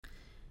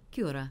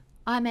Kia ora.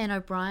 I'm Anne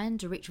O'Brien,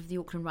 Director of the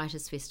Auckland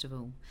Writers'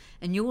 Festival,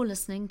 and you're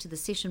listening to the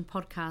session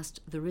podcast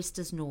The Rest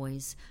is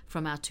Noise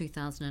from our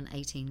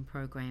 2018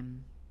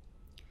 programme.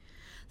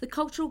 The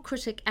cultural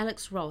critic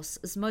Alex Ross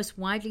is most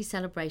widely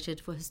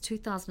celebrated for his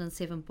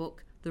 2007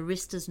 book The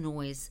Rest is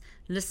Noise,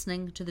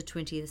 Listening to the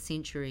 20th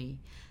Century,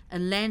 a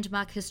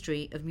landmark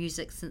history of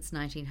music since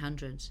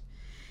 1900.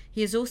 He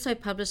has also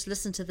published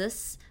Listen to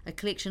This, a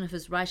collection of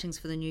his writings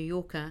for The New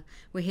Yorker,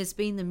 where he has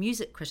been the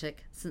music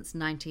critic since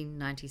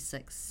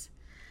 1996.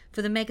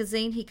 For the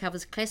magazine, he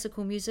covers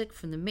classical music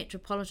from the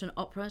Metropolitan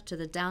Opera to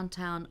the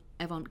downtown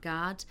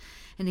avant-garde,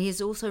 and he has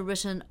also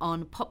written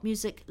on pop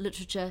music,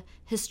 literature,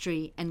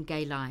 history, and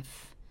gay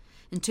life.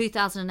 In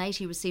 2008,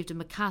 he received a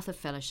MacArthur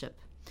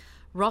Fellowship.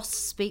 Ross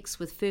speaks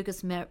with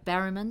Fergus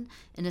Barrowman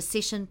in a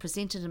session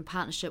presented in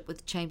partnership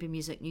with Chamber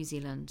Music New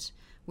Zealand.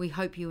 We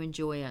hope you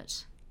enjoy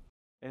it.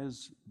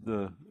 As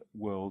the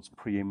world's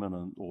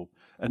preeminent or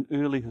an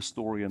early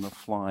historian of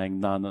flying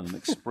nun in an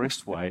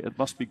expressway, it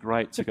must be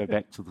great to go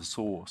back to the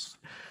source.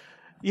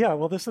 Yeah,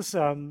 well, this is,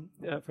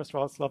 first of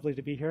all, it's lovely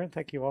to be here, and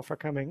thank you all for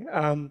coming.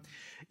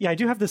 I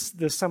do have this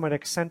somewhat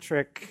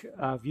eccentric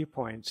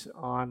viewpoint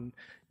on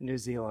New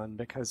Zealand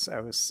because I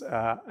was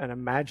an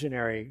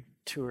imaginary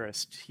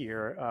tourist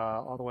here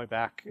all the way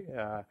back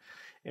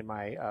in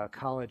my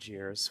college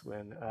years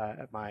when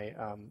at my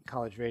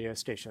college radio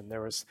station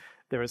there was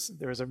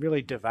a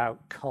really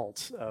devout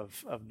cult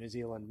of New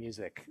Zealand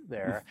music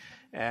there,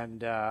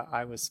 and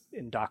I was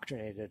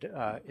indoctrinated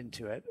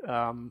into it.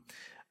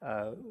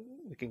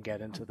 We can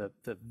get into the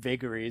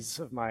vagaries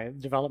of my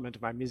development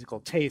of my musical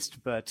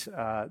taste, but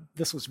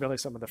this was really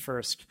some of the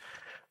first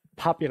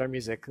popular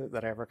music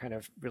that I ever kind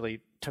of really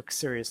took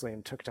seriously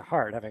and took to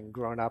heart, having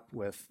grown up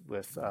with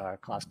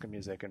classical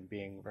music and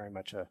being very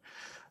much a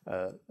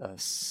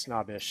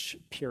snobbish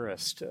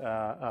purist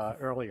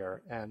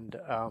earlier. And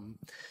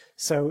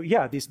so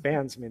yeah, these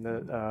bands, I mean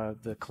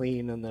the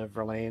Clean and the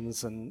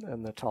Verlaines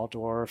and the Tall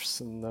Dwarfs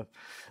and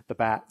the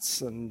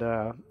Bats and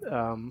the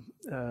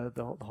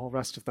whole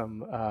rest of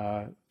them,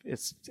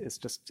 it's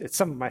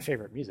some of my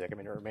favorite music. I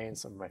mean, it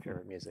remains some of my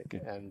favorite music,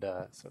 and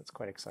so it's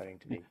quite exciting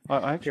to be I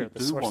here actually at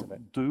the source of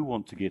it. do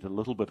want to get a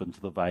little bit into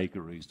the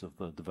vagaries of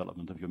the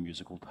development of your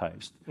musical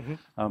taste,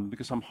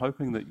 because I'm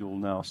hoping that you'll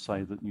now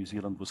say that New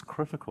Zealand was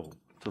critical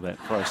to that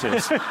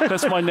process.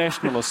 That's my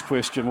nationalist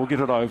question. We'll get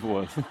it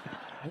over with.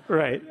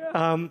 Right.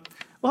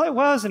 Well, it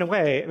was in a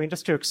way. I mean,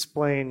 just to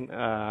explain,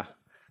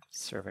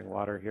 serving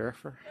water here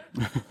for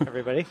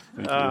everybody.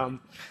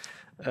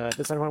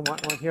 Does anyone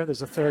want one here?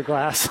 There's a third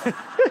glass.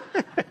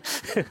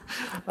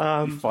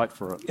 Fight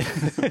for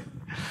it.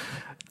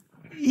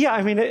 Yeah,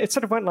 I mean, it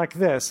sort of went like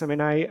this. I mean,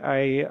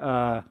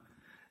 I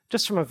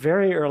just from a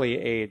very early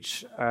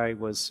age, I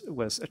was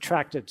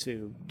attracted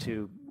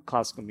to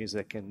classical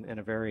music in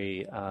a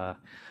very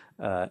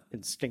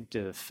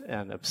instinctive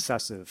and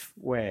obsessive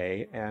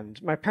way.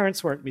 And my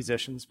parents weren't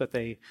musicians, but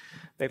they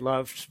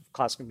loved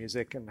classical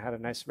music and had a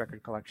nice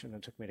record collection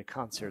and took me to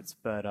concerts.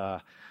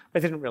 But they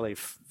didn't really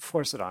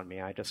force it on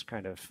me. I just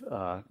kind of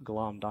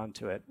glommed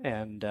onto it.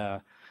 And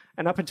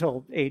up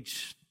until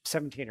age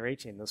 17 or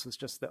 18, this was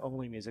just the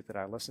only music that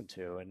I listened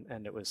to,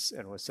 and it was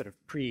sort of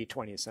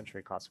pre-20th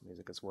century classical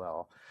music as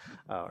well,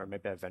 or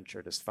maybe I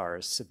ventured as far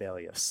as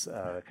Sibelius,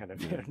 kind of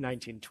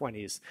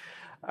 1920s.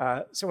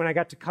 So when I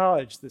got to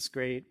college, this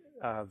great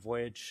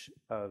voyage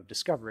of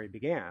discovery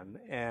began,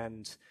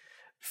 and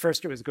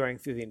first it was going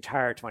through the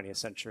entire 20th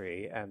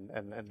century and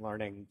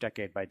learning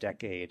decade by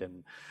decade,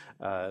 and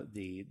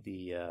the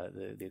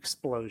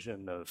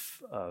explosion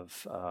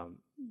of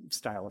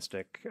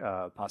stylistic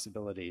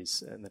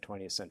possibilities in the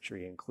 20th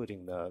century,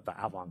 including the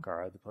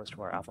avant-garde, the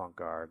post-war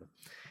avant-garde,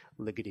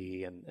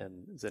 Ligeti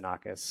and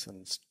Xenakis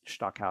and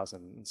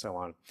Stockhausen and so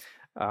on.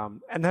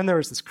 And then there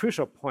was this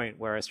crucial point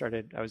where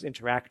I was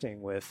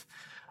interacting with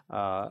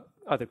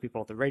other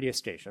people at the radio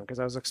station, because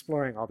I was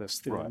exploring all this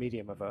through the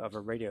medium of a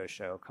radio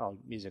show called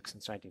Music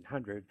Since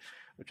 1900,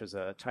 which was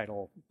a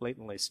title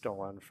blatantly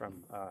stolen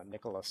from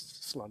Nicholas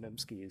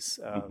Slonimsky's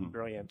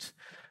brilliant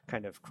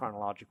kind of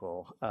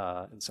chronological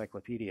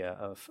encyclopedia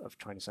of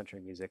 20th century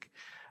music.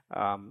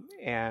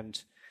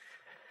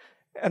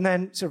 And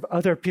then sort of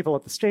other people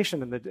at the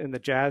station in the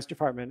jazz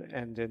department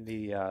and in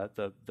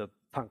the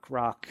punk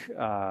rock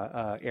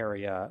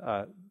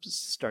area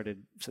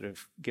started sort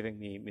of giving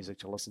me music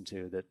to listen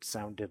to that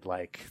sounded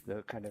like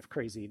the kind of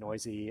crazy,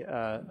 noisy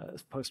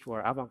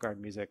post-war avant-garde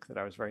music that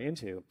I was very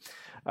into.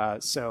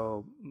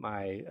 So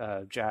my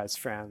jazz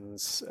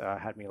friends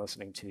had me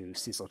listening to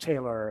Cecil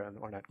Taylor and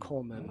Ornette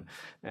Coleman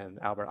and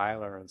Albert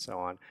Ayler and so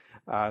on.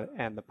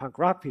 And the punk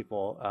rock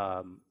people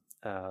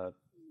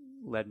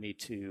led me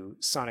to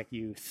Sonic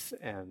Youth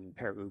and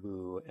Pere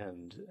Ubu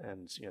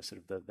and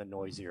sort of the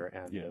noisier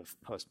end of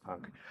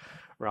post-punk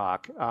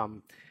rock.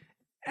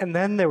 And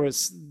then there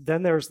was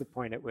the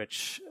point at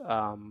which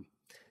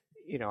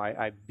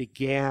I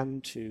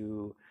began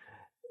to,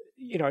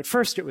 at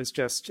first it was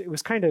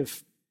kind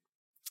of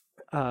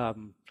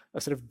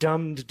sort of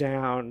dumbed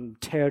down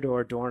Theodor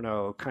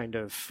Adorno kind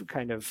of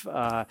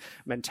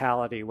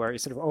mentality, where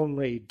sort of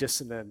only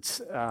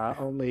dissonant,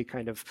 only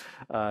kind of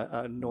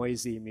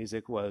noisy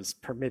music was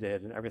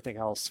permitted, and everything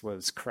else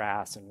was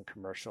crass and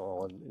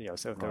commercial. And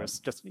so if there was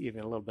just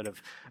even a little bit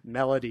of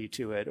melody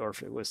to it, or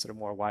if it was sort of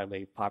more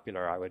widely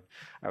popular, I would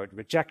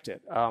reject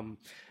it.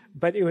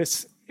 But it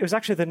was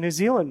actually the New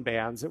Zealand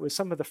bands. It was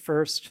some of the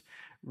first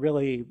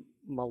really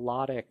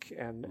melodic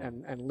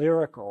and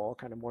lyrical,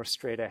 kind of more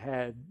straight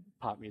ahead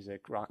pop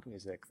music, rock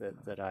music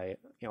that I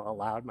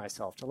allowed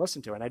myself to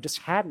listen to, and I just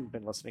hadn't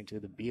been listening to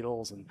the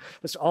Beatles and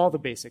just all the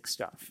basic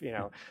stuff,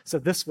 So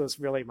this was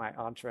really my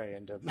entree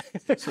into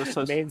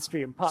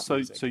mainstream pop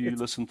music. So you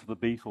listened to the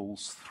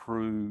Beatles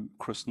through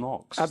Chris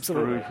Knox.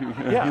 Absolutely.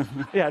 Yeah.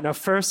 No,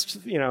 first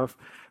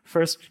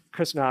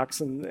Chris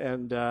Knox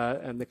and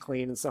the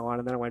Clean and so on,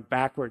 and then I went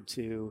backward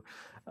to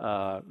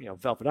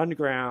Velvet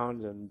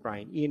Underground and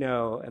Brian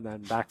Eno, and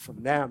then back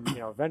from them,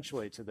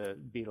 eventually to the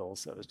Beatles.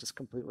 So it was just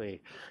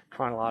completely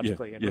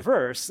chronologically in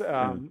reverse.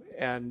 But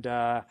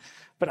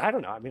I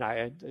don't know. I mean,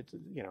 it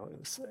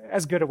was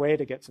as good a way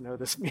to get to know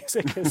this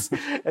music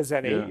as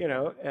any.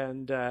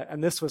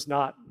 And this was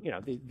not.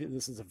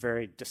 This is a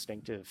very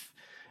distinctive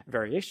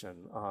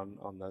variation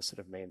on the sort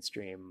of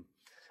mainstream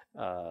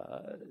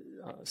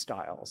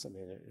styles. I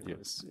mean, it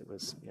was.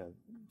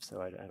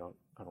 So I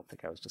don't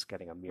think I was just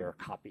getting a mere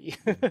copy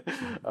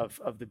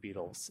of the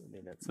Beatles. I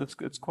mean,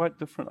 it's quite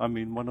different. I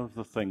mean, one of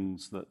the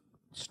things that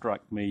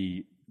struck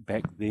me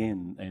back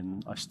then,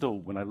 and I still,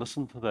 when I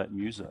listen to that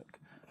music,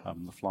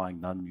 the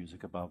Flying Nun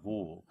music above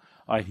all,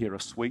 I hear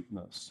a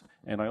sweetness,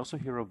 and I also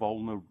hear a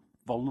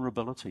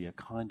vulnerability, a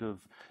kind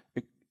of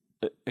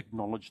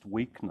acknowledged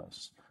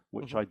weakness,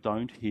 which I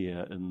don't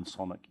hear in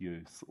Sonic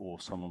Youth or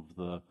some of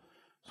the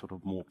sort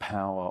of more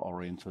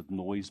power-oriented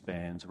noise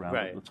bands around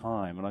at the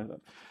time. And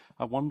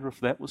I wonder if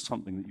that was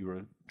something that you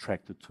were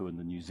attracted to in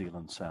the New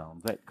Zealand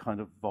sound, that kind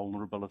of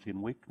vulnerability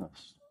and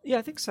weakness. Yeah,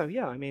 I think so.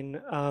 Yeah, I mean,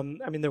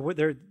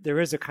 there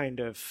is a kind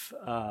of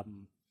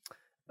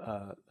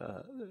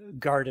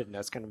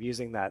guardedness, kind of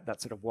using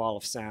that sort of wall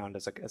of sound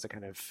as a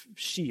kind of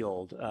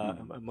shield,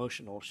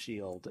 emotional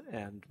shield.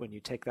 And when you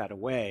take that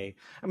away,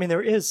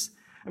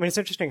 it's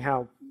interesting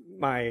how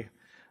my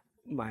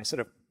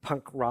sort of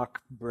punk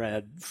rock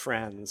bred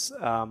friends,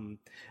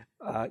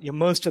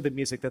 most of the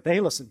music that they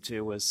listened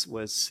to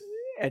was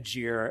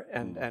edgier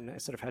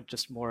and sort of had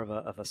just more of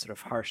a sort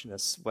of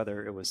harshness,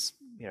 whether it was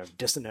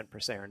dissonant per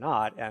se or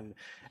not. And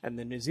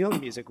the New Zealand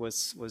music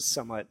was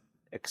somewhat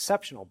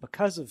exceptional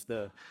because of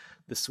the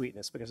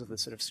sweetness, because of the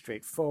sort of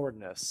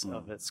straightforwardness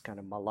of its kind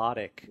of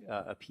melodic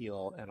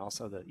appeal, and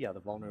also the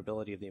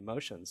vulnerability of the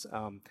emotions.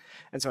 And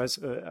so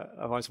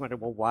I've always wondered,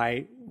 well,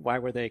 why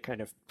were they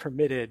kind of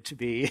permitted to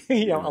be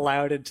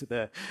allowed into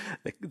their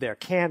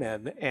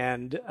canon?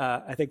 And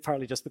I think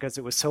partly just because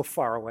it was so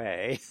far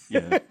away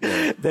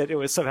that it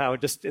was somehow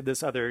just in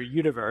this other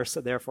universe,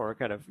 and therefore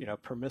kind of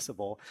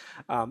permissible.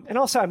 And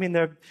also, I mean,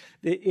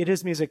 it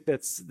is music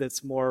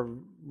that's more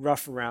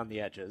rough around the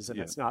edges, and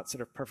it's not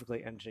sort of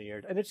perfectly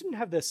engineered, and it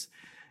didn't have this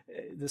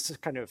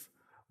kind of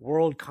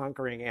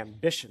world-conquering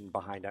ambition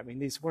behind it. I mean,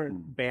 these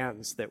weren't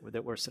bands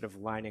that were sort of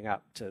lining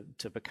up to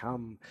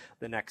become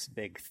the next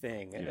big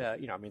thing.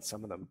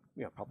 Some of them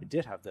probably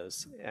did have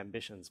those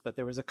ambitions, but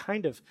there was a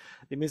kind of,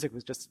 the music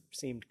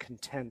seemed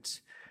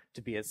content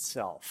to be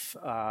itself,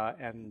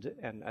 and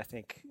I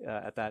think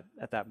at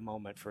that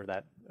moment for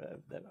that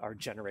our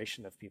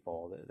generation of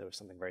people, there was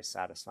something very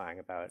satisfying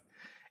about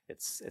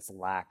its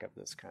lack of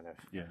this kind of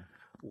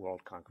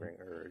world-conquering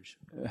urge.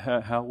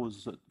 How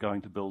was it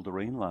going to Bill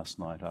Doreen last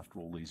night after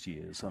all these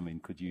years? I mean,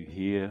 could you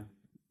hear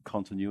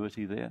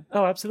continuity there?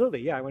 Oh,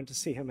 absolutely. Yeah, I went to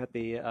see him at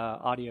the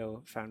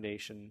Audio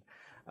Foundation,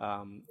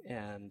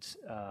 and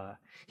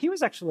he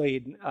was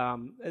actually.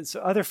 So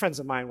other friends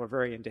of mine were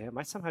very into him.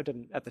 I somehow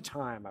didn't at the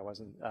time. I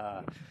wasn't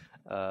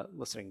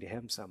listening to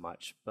him so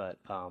much, but.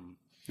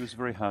 It was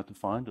very hard to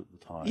find at the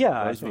time.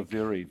 Yeah, those were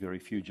very, very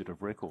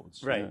fugitive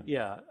records. Right.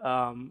 Yeah.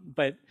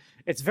 But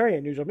it's very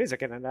unusual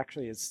music, and it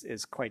actually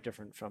is quite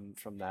different from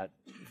that.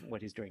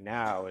 What he's doing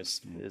now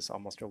is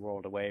almost a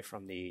world away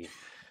from the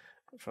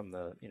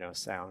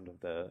sound of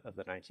the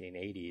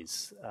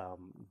 1980s.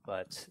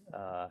 But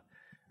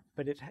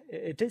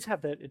it does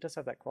have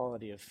that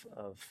quality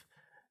of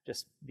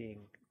just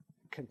being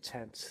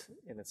content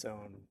in its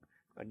own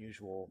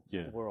unusual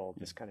world,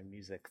 this kind of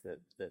music that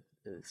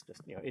is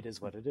just, it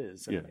is what it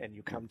is, and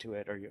you come to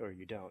it or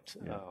you don't.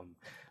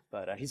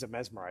 But he's a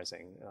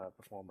mesmerizing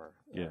performer.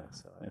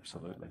 So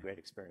absolutely. A great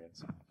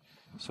experience.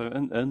 So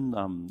in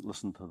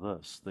Listen to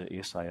This, the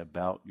essay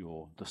about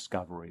your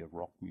discovery of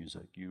rock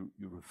music, you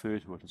refer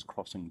to it as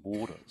crossing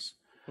borders.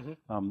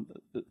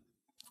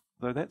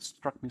 Though that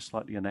struck me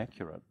slightly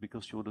inaccurate,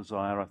 because your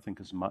desire, I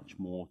think, is much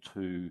more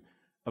to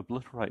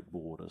obliterate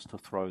borders, to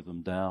throw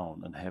them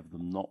down and have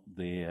them not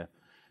there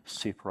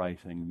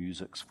separating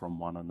musics from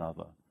one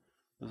another.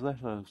 Is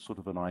that a sort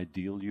of an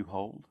ideal you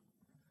hold?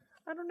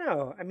 I don't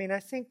know. I mean,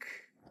 I think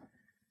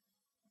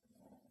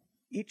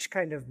each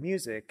kind of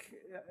music,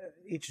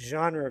 each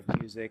genre of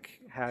music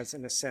has,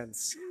 in a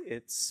sense,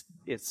 its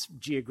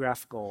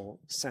geographical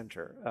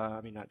center.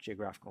 I mean, not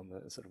geographical in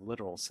the sort of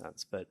literal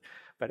sense, but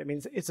I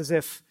mean, it's as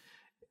if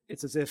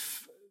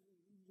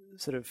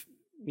sort of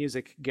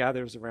music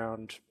gathers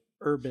around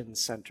urban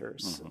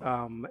centers,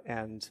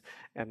 and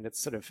it's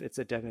sort of its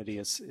identity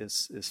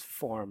is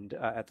formed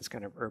at this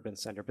kind of urban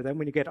center. But then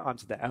when you get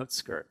onto the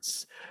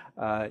outskirts,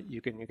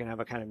 you can have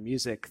a kind of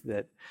music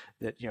that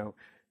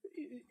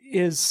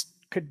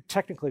could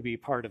technically be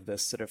part of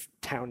this sort of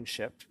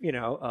township,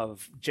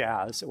 of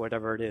jazz or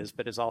whatever it is,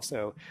 but is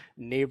also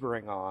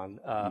neighboring on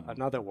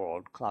another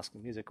world,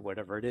 classical music or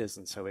whatever it is,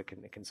 and so it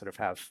can sort of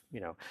have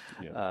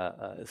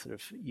sort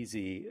of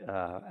easy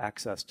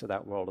access to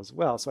that world as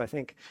well. So I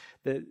think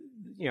that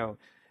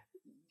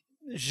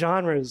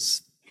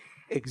genres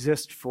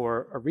exist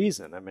for a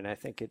reason. I mean, I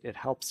think it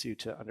helps you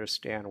to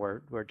understand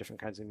where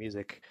different kinds of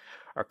music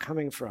are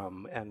coming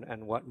from,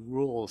 and what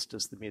rules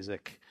does the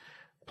music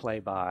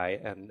play by,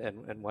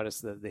 and what is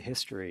the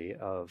history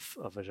of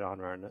a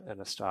genre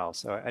and a style.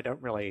 So I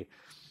don't really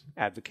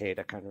advocate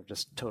a kind of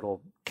just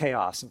total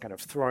chaos and kind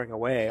of throwing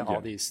away all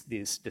these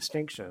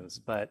distinctions,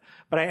 but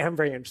I am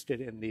very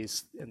interested in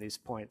these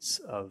points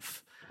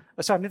of.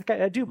 So I mean,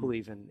 I do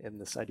believe in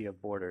this idea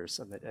of borders,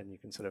 and you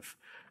can sort of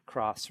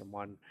cross from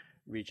one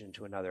region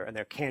to another, and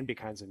there can be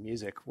kinds of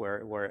music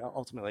where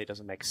ultimately it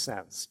doesn't make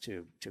sense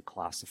to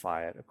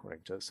classify it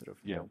according to sort of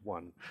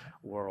one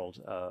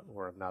world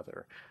or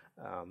another.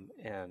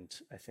 And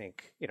I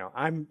think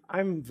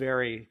I'm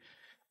very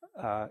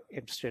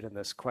interested in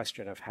this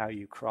question of how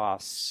you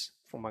cross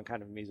from one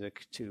kind of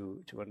music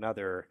to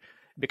another,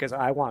 because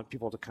I want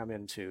people to come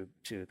into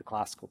the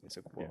classical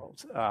music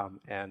world.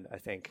 And I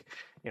think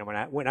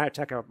when I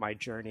talk about my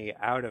journey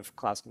out of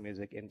classical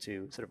music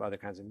into sort of other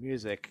kinds of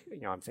music,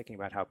 I'm thinking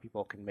about how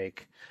people can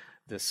make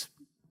this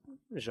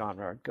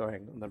genre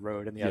going on the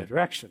road in the other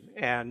direction,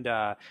 and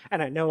I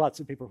know lots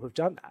of people who've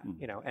done that,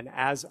 and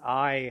as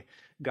I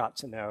got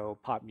to know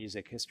pop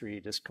music history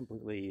just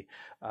completely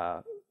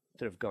sort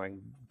of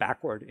going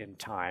backward in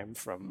time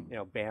from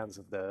bands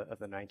of the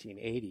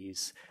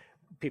 1980s,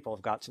 people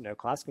have got to know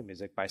classical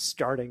music by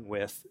starting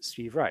with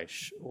Steve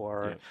Reich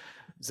or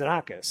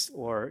Xenakis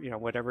or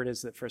whatever it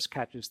is that first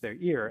catches their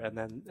ear,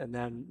 and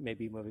then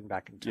maybe moving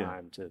back in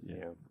time to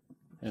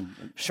and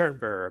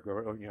Schoenberg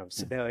or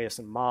Sibelius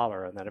and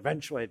Mahler, and then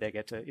eventually they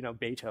get to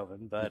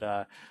Beethoven. But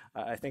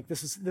I think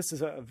this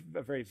is a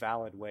very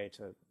valid way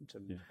to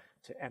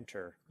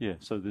enter. Yeah.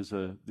 So there's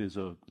a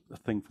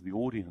thing for the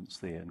audience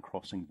there in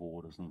crossing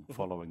borders and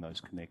following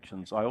those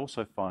connections. I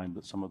also find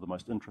that some of the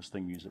most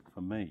interesting music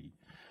for me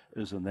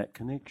is in that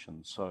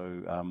connection.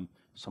 So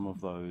some of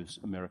those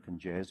American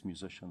jazz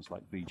musicians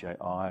like Vijay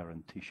Iyer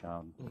and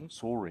Tishan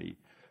Sori,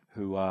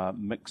 who are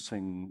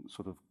mixing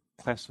sort of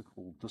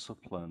classical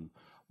discipline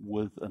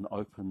with an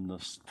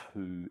openness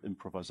to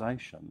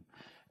improvisation.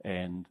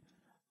 And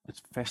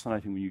it's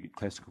fascinating when you get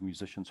classical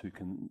musicians who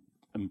can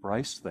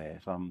embrace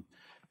that.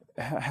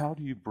 How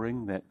do you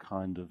bring that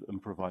kind of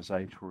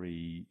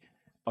improvisatory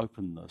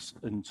openness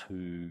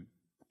into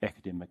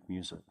academic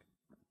music?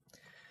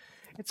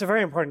 It's a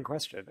very important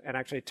question. And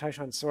actually,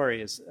 Tishan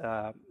Sori is,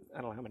 I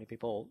don't know how many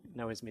people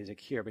know his music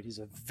here, but he's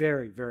a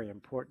very, very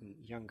important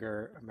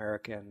younger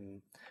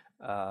American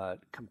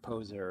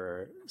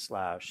composer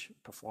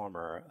 /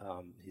 performer.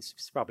 He's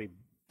probably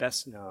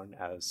best known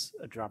as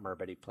a drummer,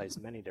 but he plays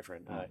many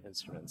different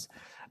instruments.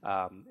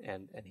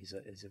 And he's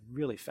a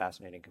really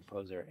fascinating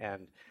composer.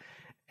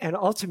 And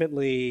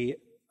ultimately,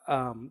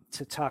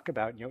 to talk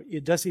about,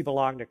 does he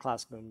belong to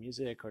classical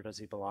music or does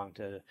he belong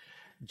to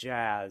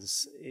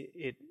jazz?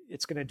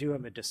 It's going to do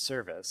him a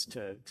disservice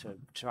to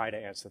try to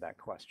answer that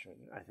question,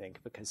 I think,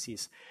 because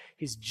he's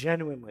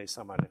genuinely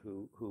someone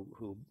who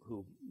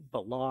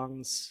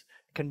belongs,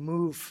 can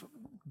move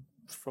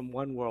from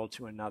one world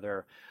to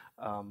another,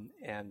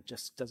 and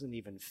just doesn't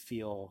even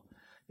feel,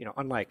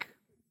 unlike,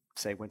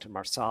 say, Wynton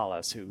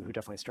Marsalis, who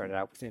definitely started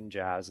out within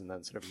jazz and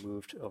then sort of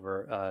moved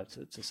over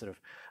to sort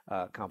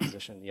of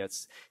composition.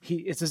 It's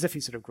as if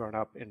he's sort of grown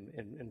up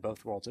in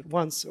both worlds at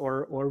once,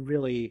 or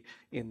really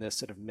in this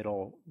sort of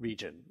middle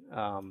region.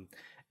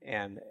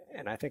 And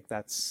I think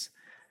that's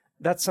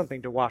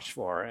something to watch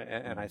for.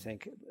 And I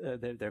think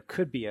there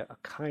could be a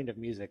kind of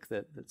music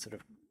that sort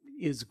of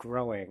is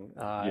growing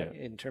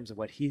in terms of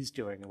what he's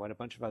doing and what a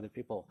bunch of other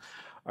people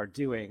are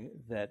doing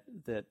that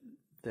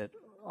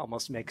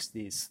almost makes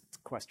these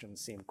questions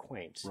seem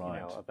quaint,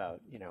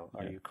 about,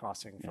 are you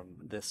crossing from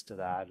this to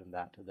that and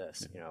that to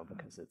this,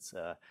 because it's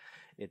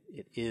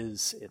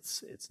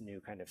new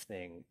kind of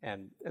thing.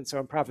 And so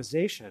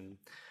improvisation,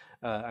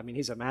 I mean,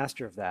 he's a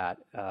master of that,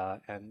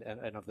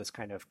 and of this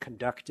kind of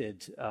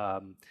conducted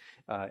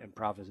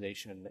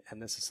improvisation.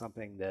 And this is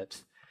something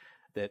that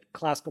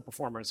classical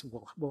performers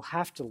will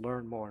have to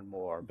learn more and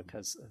more,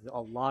 because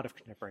a lot of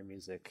contemporary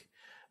music,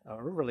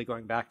 really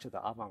going back to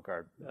the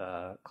avant-garde,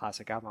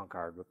 classic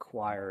avant-garde,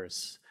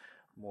 requires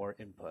more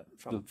input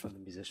from the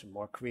musician,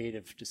 more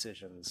creative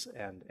decisions,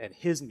 and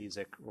his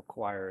music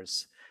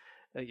requires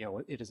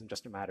it isn't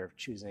just a matter of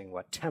choosing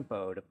what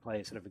tempo to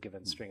play sort of a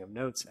given string of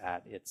notes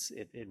at.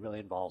 It really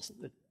involves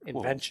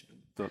invention.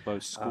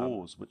 Those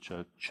scores, which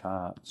are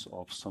charts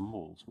of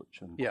symbols,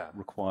 which Yeah.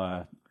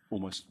 require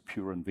almost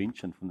pure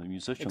invention from the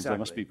musicians, Exactly, they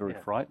must be very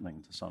yeah.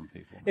 frightening to some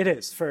people. It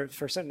is for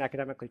certain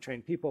academically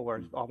trained people,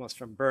 where almost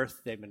from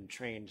birth they've been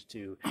trained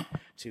to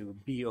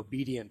be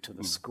obedient to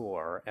the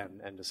score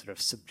and to sort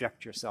of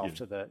subject yourself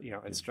to the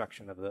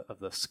instruction of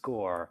the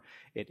score.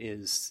 It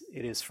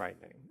is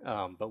frightening,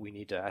 but we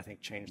need to, I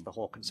think, change the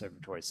whole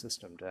conservatory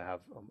system to have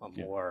a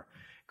more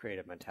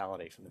creative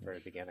mentality from the very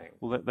beginning.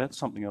 Well, that's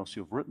something else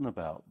you've written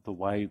about, the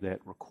way that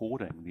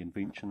recording, the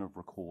invention of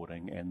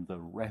recording and the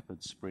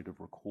rapid spread of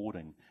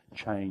recording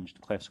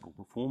changed classical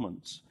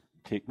performance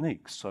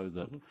techniques, so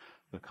that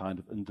the kind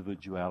of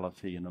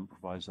individuality and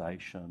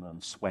improvisation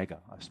and swagger,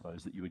 I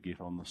suppose, that you would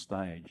get on the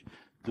stage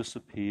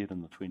disappeared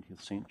in the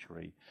 20th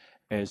century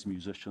as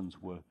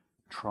musicians were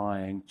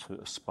trying to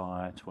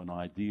aspire to an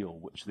ideal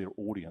which their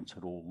audience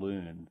had all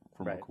learned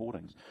from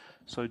recordings.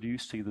 So do you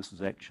see this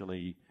as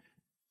actually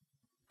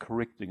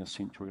correcting a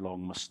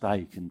century-long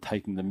mistake and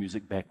taking the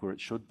music back where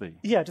it should be?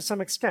 Yeah, to some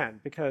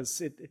extent,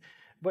 because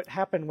what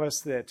happened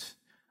was that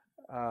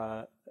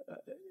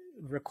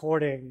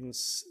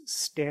recordings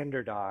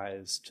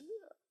standardized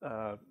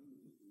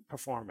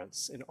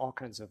performance in all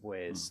kinds of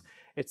ways.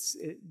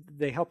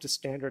 They help to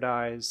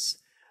standardize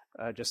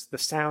just the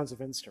sounds of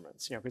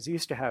instruments, because you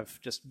used to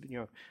have just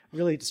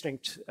really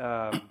distinct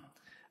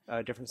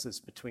differences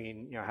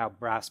between how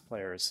brass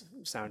players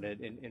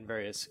sounded in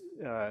various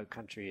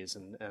countries,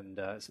 and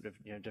sort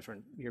of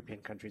different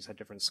European countries had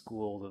different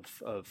schools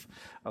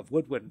of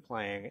woodwind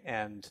playing,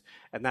 and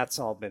that's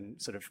all been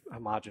sort of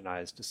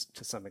homogenized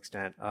to some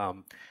extent.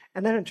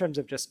 And then in terms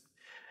of just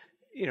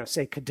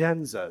say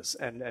cadenzas,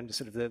 and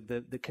sort of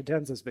the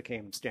cadenzas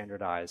became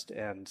standardized,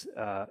 and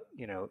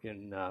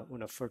in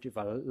Una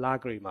furtiva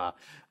lagrima,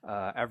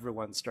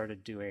 everyone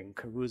started doing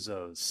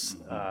Caruso's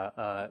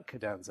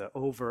cadenza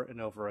over and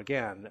over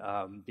again,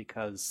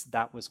 because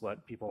that was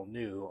what people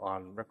knew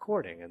on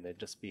recording, and they'd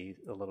just be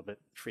a little bit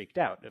freaked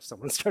out if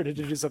someone started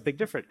to do something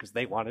different, because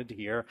they wanted to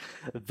hear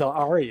the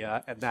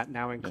aria, and that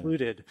now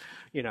included,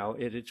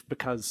 it's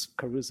because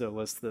Caruso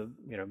was the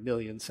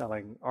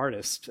million-selling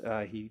artist.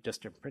 He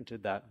just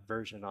imprinted that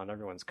version on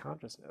everyone's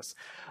consciousness,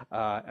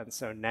 and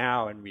so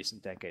now in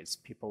recent decades,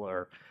 people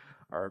are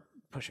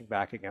pushing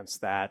back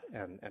against that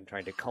and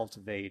trying to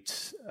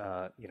cultivate,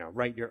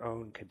 write your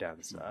own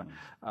cadenza.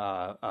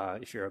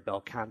 If you're a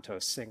bel canto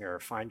singer,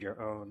 find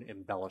your own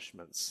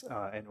embellishments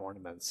and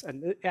ornaments.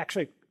 And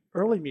actually,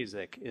 early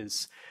music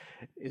is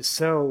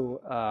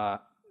so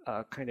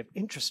kind of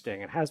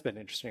interesting, and has been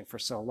interesting for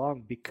so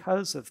long,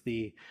 because of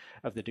the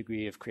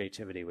degree of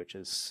creativity which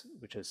is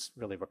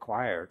really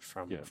required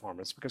from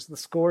performers, because the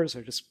scores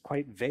are just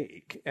quite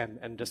vague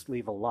and just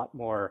leave a lot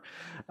more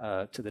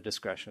to the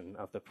discretion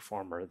of the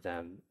performer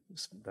than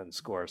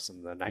scores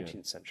in the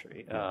 19th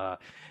century.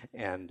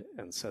 And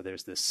so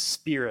there's this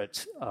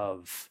spirit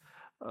of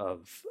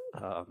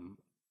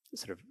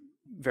sort of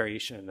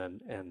variation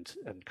and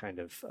kind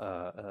of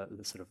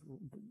the sort of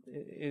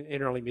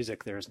in early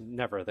music, there's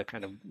never the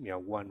kind of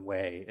one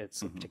way a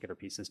particular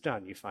piece is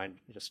done. You find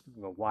just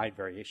wide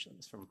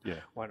variations from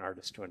one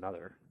artist to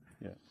another.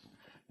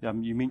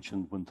 You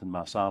mentioned Wynton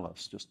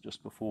Marsalis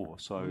just before,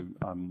 so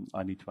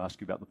I need to ask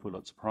you about the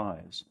Pulitzer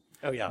Prize.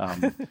 Oh yeah,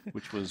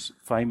 which was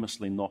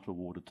famously not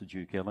awarded to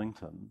Duke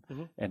Ellington,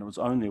 and it was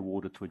only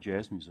awarded to a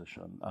jazz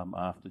musician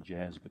after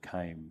jazz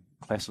became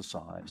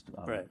classicized.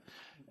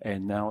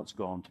 And now it's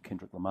gone to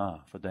Kendrick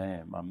Lamar for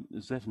Damn.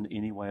 Is that in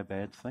any way a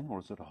bad thing, or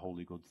is it a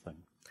wholly good thing?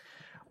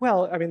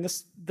 Well, I mean,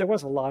 there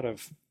was a lot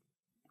of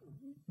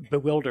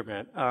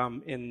bewilderment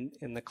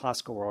in the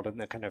classical world and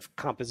the kind of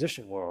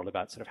composition world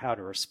about sort of how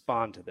to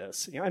respond to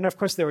this. And of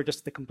course, there were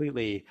just the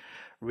completely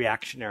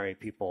reactionary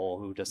people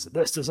who just said,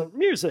 this isn't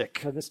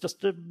music, and it's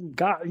just a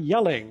guy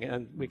yelling,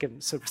 and we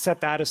can sort of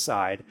set that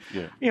aside.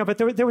 But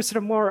there was sort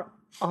of more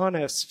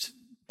honest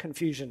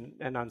confusion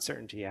and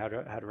uncertainty how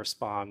to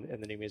respond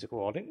in the new music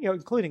world, and,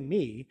 including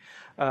me,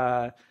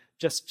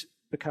 just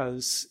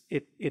because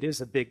it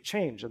is a big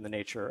change in the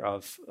nature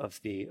of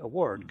the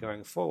award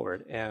going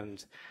forward.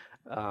 And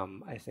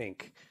I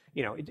think,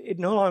 it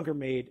no longer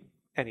made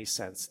any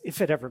sense, if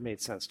it ever made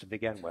sense to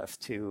begin with,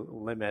 to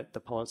limit the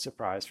Pulitzer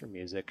Prize for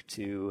music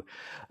to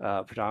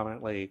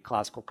predominantly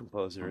classical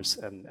composers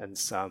and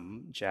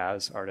some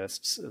jazz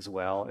artists as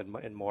well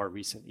in more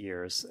recent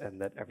years, and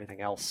that everything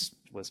else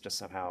was just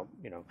somehow,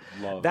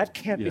 that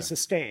can't be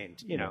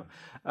sustained,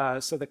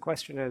 So the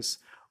question is,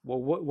 well,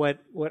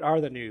 what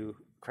are the new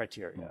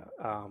criteria?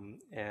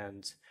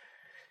 And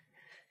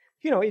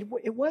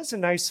it was a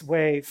nice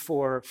way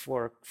for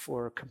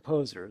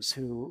composers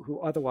who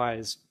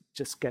otherwise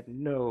just get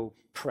no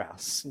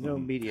press, no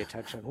media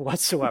attention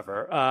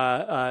whatsoever,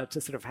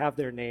 to sort of have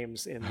their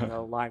names in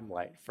the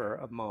limelight for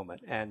a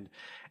moment.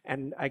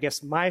 And I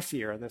guess my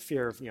fear, and the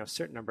fear of a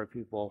certain number of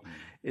people,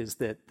 is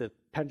that the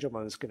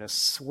pendulum is going to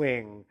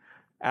swing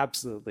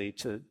absolutely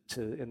to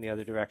in the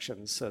other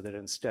direction, so that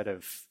instead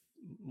of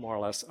more or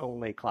less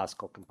only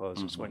classical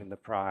composers winning the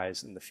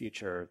prize in the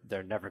future,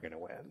 they're never going to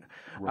win.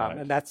 Right.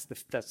 And that's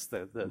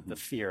the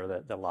fear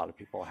that a lot of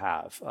people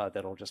have, that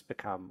it'll just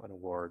become an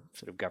award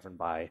sort of governed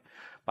by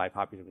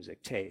popular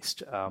music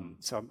taste.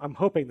 So I'm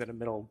hoping that a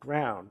middle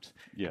ground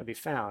can be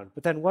found.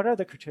 But then what are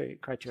the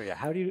criteria?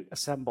 How do you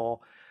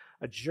assemble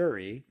a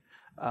jury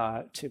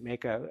to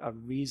make a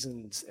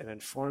reasoned and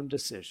informed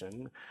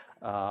decision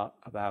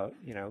about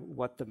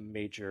what the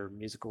major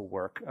musical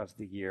work of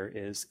the year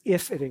is,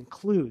 if it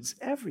includes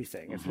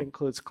everything, if it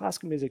includes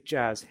classical music,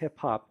 jazz, hip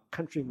hop,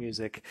 country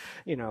music,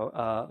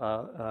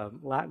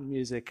 Latin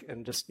music,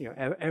 and just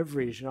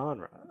every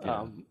genre.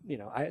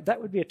 That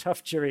would be a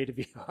tough jury to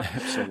be on.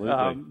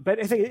 Absolutely. But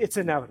I think it's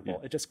inevitable.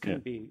 It just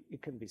couldn't be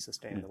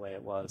sustained the way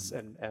it was.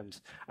 And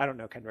I don't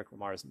know Kendrick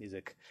Lamar's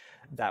music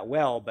that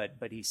well, but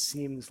he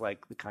seems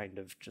like the kind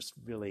of just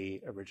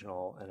really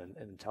original and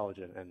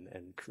intelligent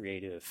and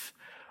creative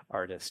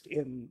artist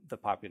in the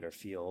popular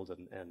field,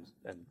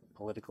 and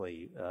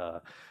politically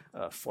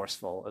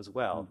forceful as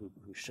well,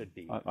 who should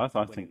be. I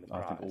think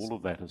all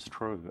of that is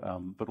true.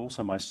 But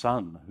also my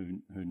son,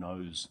 who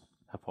knows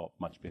hip hop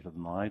much better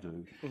than I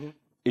do,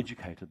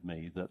 educated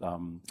me that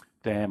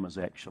Damn is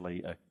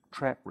actually a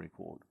trap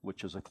record,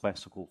 which is a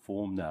classical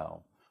form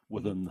now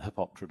within the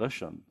hip-hop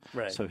tradition.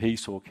 Right. So he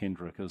saw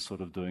Kendrick as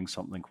sort of doing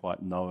something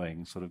quite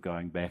knowing, sort of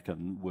going back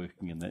and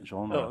working in that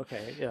genre. Oh,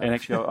 okay, yeah. And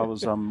actually, I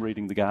was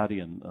reading The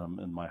Guardian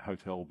in my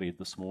hotel bed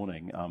this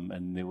morning,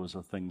 and there was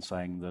a thing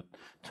saying that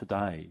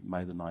today,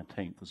 May the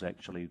 19th, is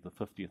actually the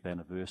 50th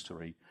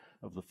anniversary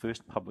of the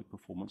first public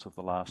performance of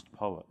The Last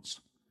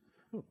Poets.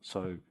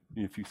 So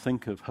if you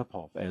think of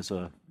hip-hop as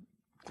a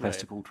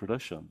classical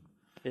tradition,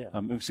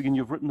 so again,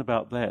 you've written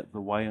about that,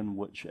 the way in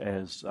which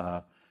as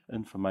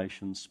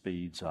information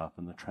speeds up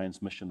and the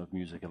transmission of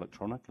music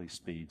electronically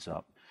speeds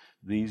up,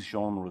 these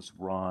genres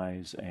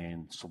rise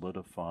and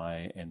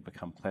solidify and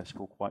become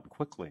classical quite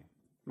quickly.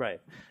 Right.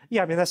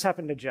 Yeah, I mean, that's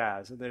happened to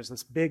jazz. And there's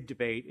this big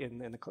debate in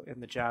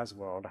the jazz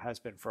world, has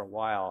been for a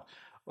while,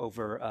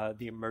 over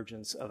the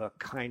emergence of a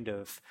kind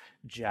of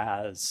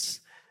jazz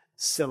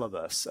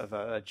syllabus, of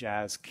a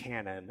jazz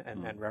canon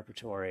and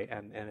repertory,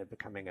 and it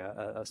becoming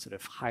a sort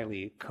of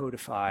highly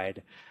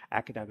codified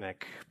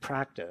academic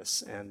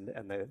practice, and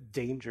the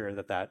danger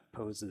that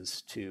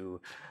poses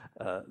to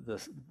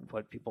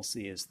what people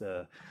see as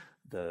the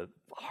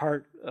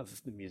heart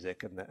of the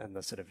music and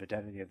the sort of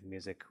identity of the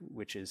music,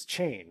 which is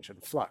change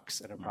and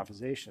flux and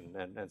improvisation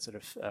and sort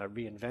of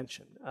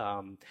reinvention.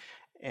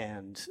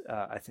 And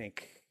I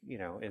think,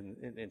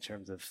 in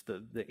terms of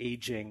the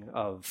aging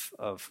of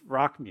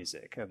rock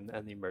music and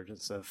the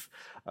emergence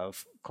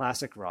of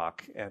classic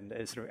rock, and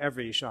sort of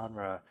every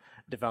genre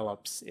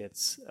develops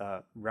its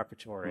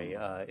repertory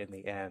in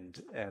the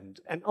end,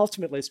 and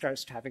ultimately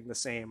starts having the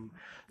same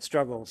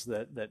struggles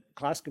that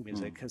classical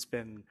music has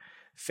been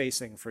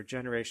facing for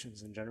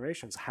generations and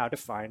generations: how to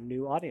find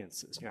new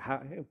audiences.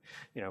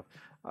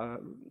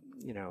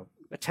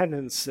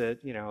 Attendance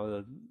at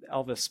the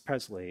Elvis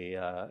Presley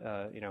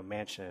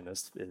mansion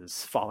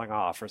is falling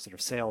off, or sort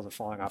of sales are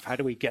falling off. How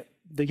do we get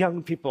the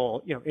young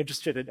people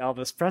interested in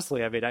Elvis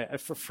Presley? I mean,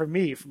 for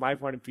me, from my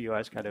point of view, I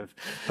was kind of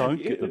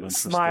don't get them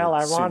smile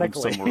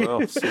ironically somewhere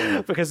else,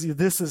 because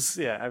this is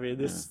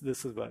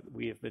this is what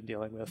we have been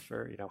dealing with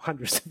for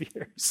hundreds of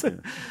years.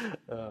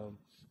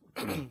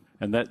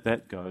 And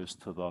that goes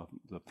to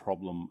the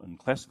problem in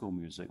classical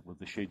music with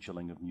the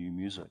scheduling of new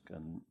music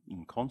and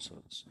in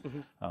concerts.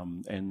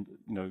 And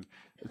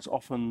it's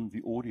often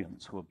the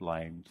audience who are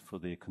blamed for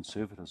their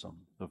conservatism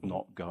of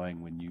not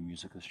going when new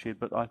music is shared.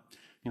 But I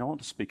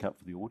want to speak up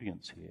for the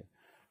audience here,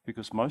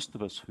 because most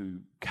of us who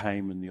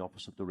came in the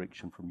opposite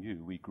direction from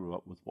you, we grew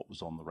up with what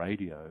was on the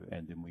radio,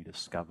 and then we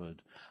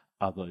discovered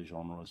other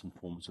genres and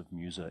forms of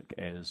music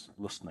as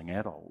listening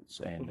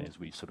adults, and as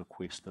we sort of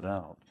quested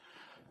out.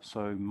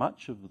 So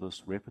much of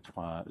this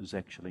repertoire is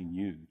actually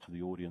new to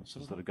the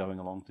audiences that are going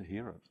along to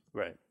hear it.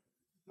 Right.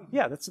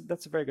 Yeah, that's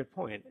a very good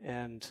point.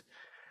 And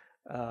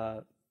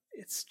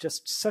it's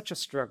just such a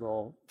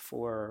struggle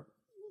for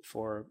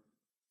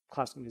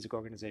classical music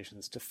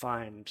organizations to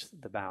find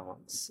the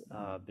balance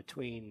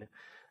between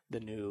the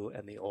new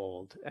and the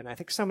old. And I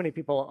think so many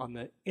people on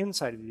the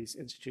inside of these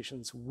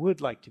institutions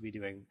would like to be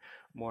doing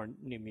more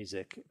new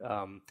music,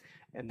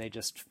 and they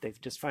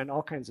just find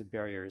all kinds of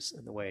barriers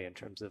in the way in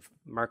terms of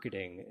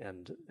marketing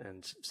and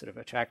sort of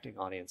attracting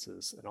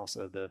audiences. And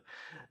also the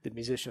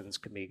musicians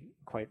can be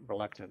quite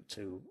reluctant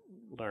to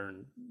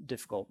learn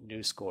difficult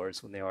new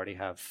scores when they already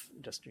have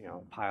just a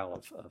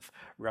pile of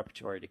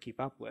repertory to keep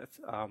up with.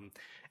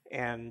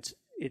 And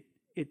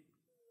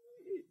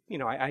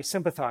I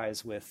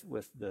sympathize with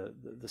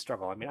the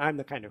struggle. I mean, I'm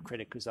the kind of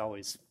critic who's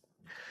always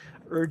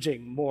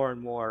urging more and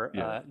more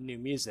new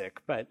music,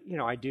 but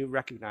I do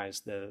recognize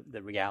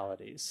the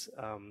realities,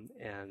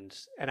 and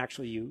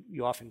actually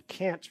you often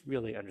can't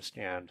really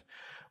understand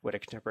what a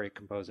contemporary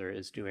composer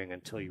is doing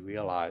until you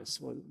realize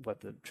what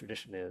the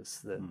tradition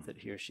is that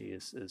he or she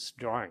is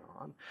drawing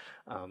on.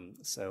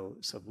 So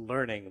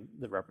learning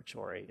the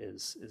repertory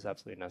is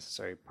absolutely a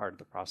necessary part of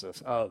the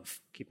process of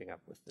keeping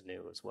up with the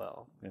new as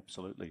well.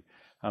 Absolutely.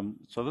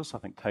 So this, I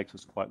think, takes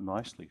us quite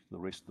nicely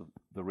to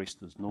The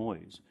Rest is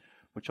Noise,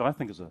 which I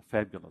think is a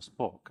fabulous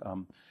book.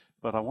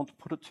 But I want to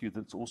put it to you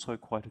that it's also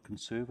quite a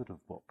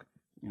conservative book.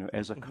 You know,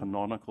 as a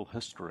canonical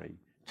history,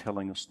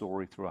 telling a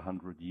story through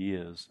 100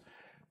 years,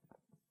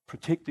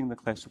 protecting the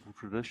classical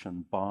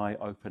tradition by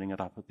opening it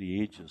up at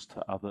the edges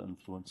to other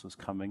influences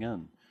coming in.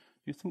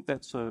 Do you think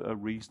that's a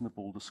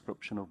reasonable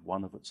description of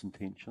one of its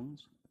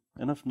intentions?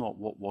 And if not,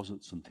 what was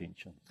its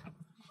intention?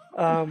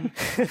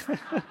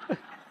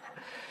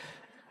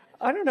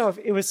 I don't know if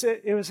it was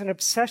an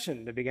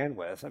obsession to begin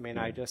with. I mean,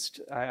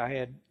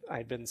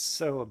 I'd been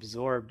so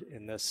absorbed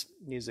in this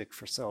music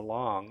for so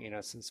long, you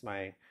know, since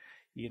my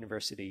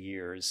university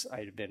years.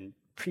 I'd been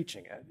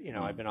preaching it, you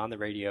know, I'd been on the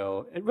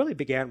radio. It really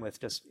began with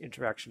just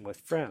interaction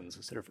with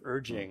friends, sort of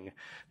urging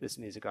this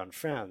music on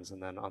friends,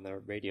 and then on the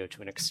radio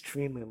to an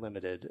extremely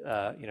limited,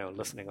 you know,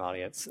 listening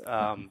audience,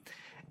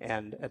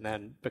 and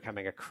then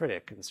becoming a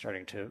critic and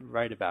starting to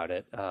write about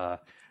it.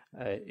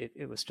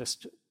 It was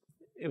just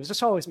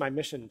always my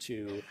mission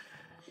to,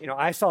 you know,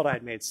 I felt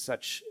I'd made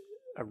such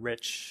a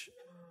rich,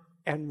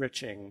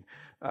 enriching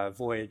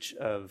voyage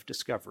of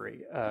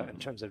discovery in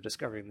terms of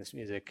discovering this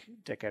music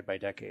decade by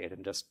decade,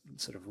 and just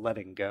sort of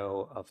letting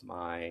go of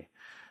my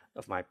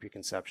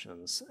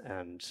preconceptions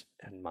and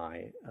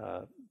my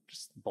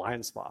just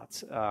blind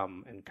spots,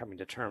 and coming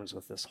to terms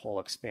with this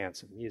whole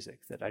expanse of music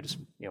that I just,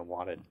 you know,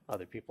 wanted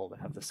other people to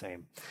have the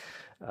same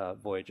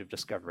voyage of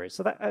discovery.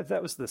 So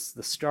that was the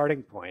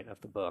starting point of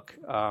the book.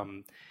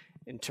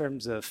 In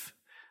terms of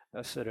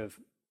a sort of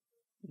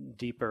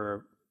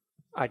deeper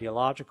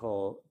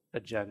ideological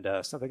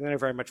agenda, something that I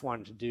very much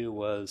wanted to do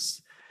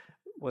was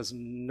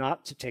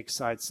not to take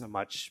sides so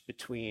much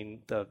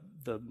between the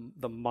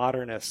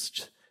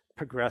modernist,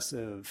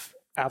 progressive,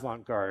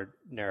 avant-garde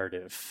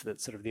narrative.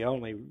 That sort of the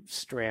only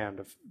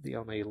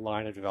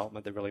line of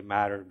development that really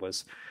mattered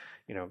was,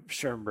 you know,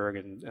 Schoenberg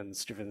and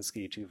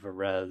Stravinsky to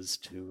Varese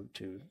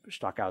to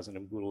Stockhausen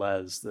and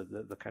Boulez,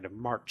 the kind of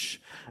march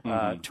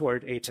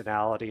toward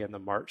atonality and the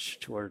march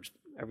toward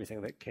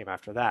everything that came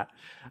after that.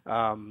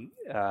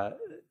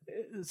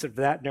 Sort of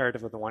that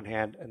narrative on the one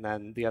hand, and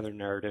then the other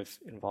narrative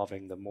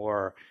involving the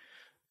more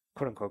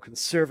quote-unquote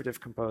conservative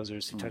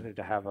composers who tended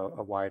to have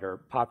a wider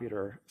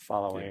popular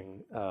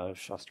following,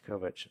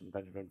 Shostakovich and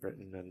Benjamin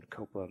Britten and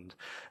Copland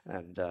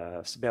and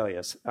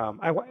Sibelius.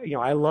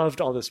 I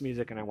loved all this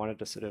music, and I wanted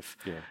to sort of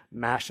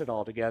mash it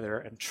all together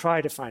and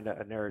try to find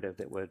a narrative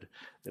that would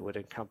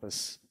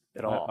encompass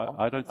it all.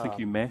 I don't think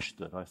you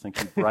mashed it. I think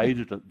you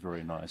braided it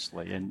very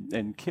nicely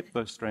and kept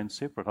those strands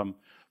separate.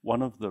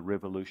 One of the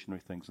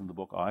revolutionary things in the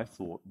book, I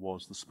thought,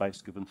 was the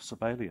space given to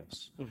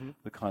Sibelius,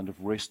 the kind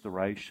of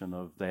restoration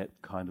of that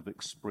kind of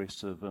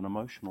expressive and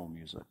emotional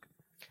music.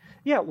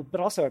 Yeah, but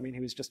also, I mean,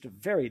 he was just a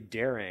very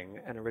daring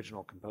and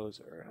original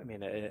composer. I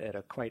mean, at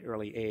a quite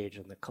early age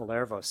in the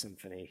Kalervo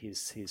Symphony,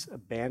 he's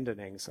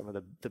abandoning some of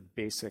the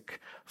basic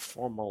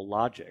formal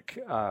logic,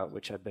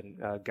 which had been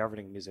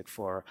governing music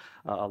for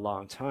a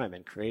long time,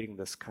 and creating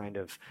this kind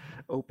of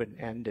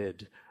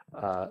open-ended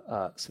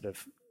sort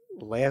of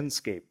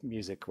landscape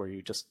music where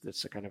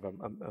it's a kind of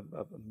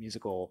a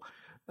musical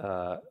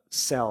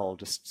cell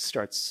just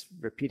starts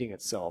repeating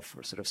itself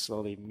or sort of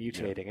slowly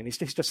mutating, and he's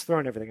just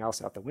throwing everything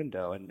else out the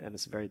window, and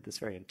it's this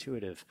very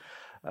intuitive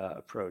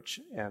approach,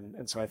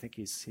 and so I think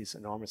he's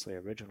enormously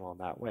original in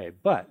that way.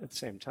 But at the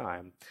same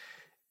time,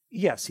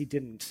 yes, he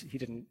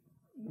didn't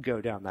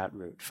go down that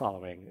route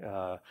following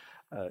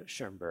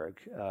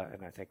Schoenberg,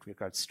 and I think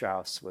Richard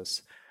Strauss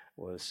was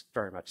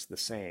very much the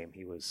same.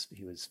 He was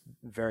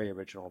very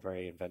original,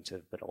 very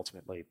inventive, but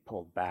ultimately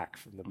pulled back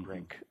from the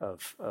brink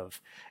of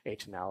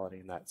atonality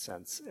in that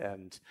sense.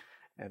 And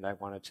I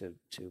wanted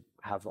to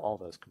have all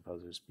those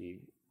composers be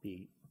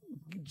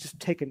just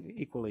taken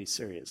equally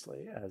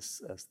seriously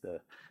as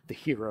the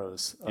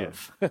heroes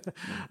of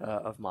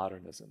of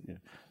modernism.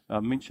 Yeah.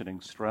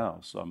 Mentioning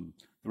Strauss,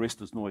 The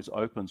Rest is Noise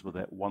opens with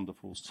that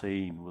wonderful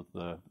scene with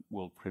the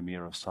world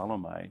premiere of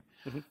Salome,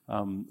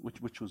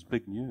 which was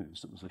big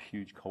news. It was a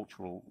huge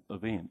cultural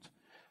event.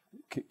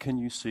 Can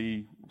you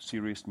see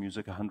serious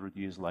music 100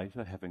 years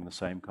later having the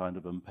same kind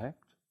of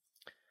impact?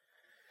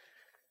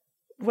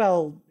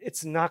 Well,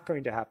 it's not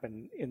going to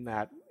happen in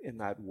that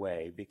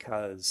way,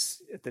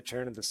 because at the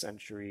turn of the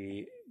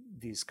century,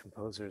 these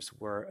composers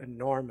were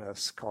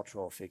enormous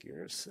cultural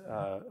figures.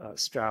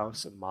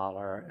 Strauss and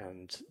Mahler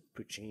and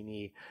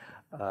Puccini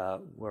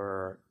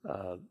were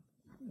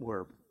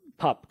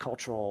pop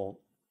cultural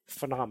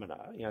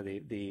phenomena. You know,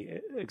 the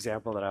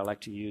example that I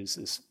like to use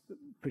is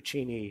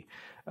Puccini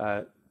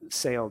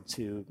sailed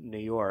to New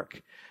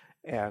York,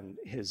 and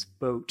his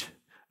boat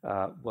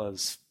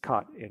was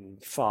caught in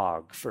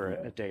fog for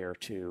a day or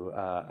two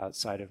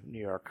outside of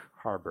New York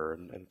Harbor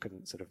and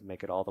couldn't sort of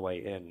make it all the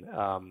way in.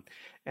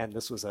 And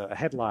this was a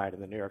headline in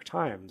the New York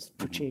Times: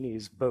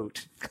 Puccini's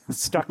boat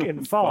stuck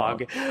in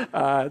fog.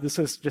 This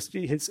was just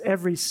his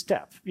every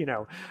step,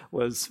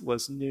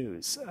 was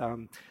news.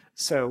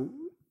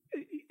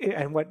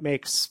 And what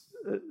makes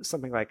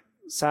something like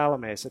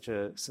Salome such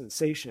a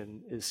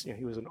sensation is,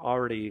 he was an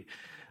already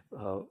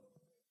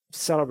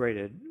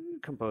celebrated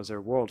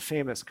composer, world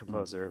famous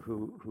composer,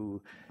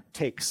 who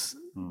takes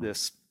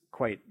this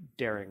quite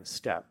daring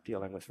step,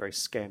 dealing with very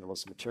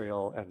scandalous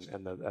material,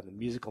 and the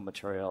musical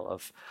material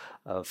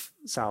of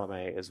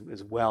Salome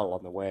is well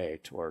on the way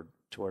toward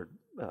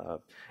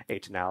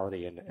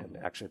atonality, and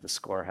actually the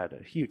score had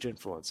a huge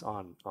influence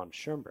on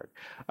Schoenberg.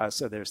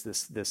 So there's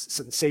this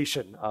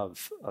sensation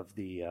of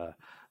the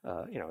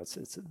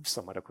it's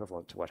somewhat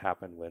equivalent to what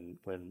happened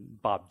when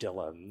Bob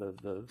Dylan,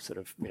 the sort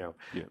of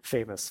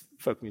famous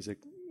folk music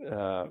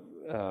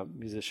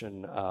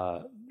musician,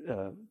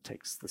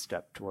 takes the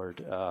step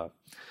toward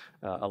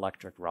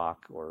electric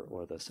rock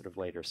or the sort of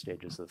later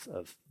stages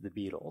of the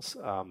Beatles.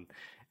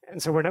 And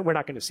so we're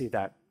not going to see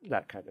that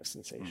kind of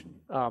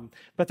sensation.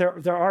 But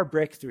there are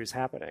breakthroughs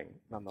happening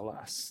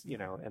nonetheless,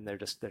 and they're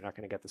not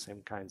going to get the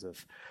same kinds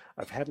of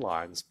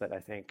headlines. But I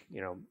think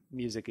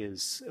music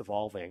is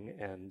evolving,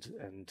 and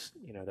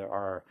there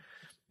are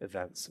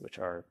events which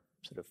are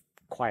sort of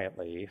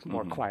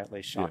more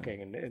quietly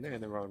shocking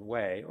in their own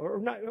way, or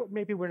not.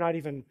 Maybe we're not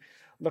even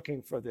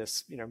looking for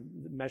this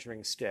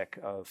measuring stick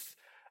of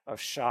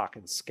shock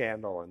and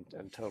scandal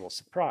and total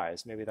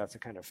surprise. Maybe that's a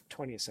kind of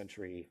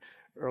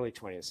early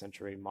 20th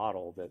century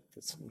model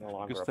that's no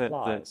longer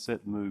applies.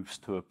 That moves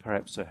to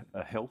perhaps a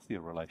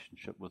healthier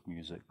relationship with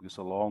music, because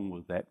along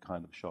with that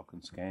kind of shock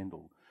and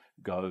scandal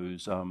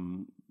goes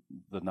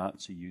the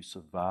Nazi use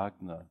of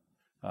Wagner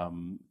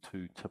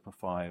to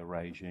typify a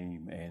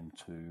regime and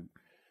to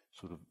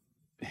sort of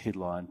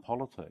headline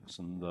politics,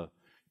 and the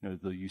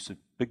use of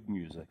big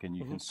music. And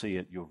you can see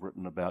it. You've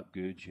written about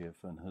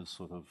Gurdjieff and his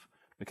sort of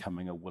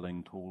becoming a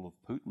willing tool of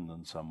Putin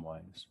in some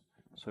ways.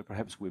 So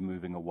perhaps we're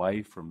moving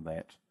away from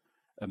that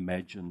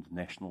imagined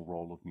national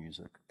role of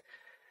music.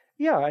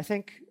 Yeah, I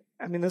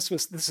mean this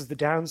is the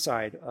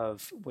downside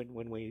of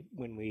when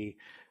we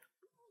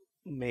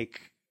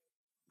make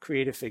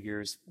creative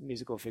figures,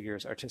 musical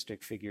figures,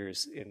 artistic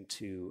figures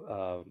into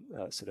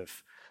sort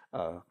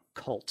of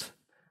cult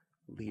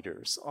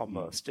leaders,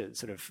 almost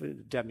sort of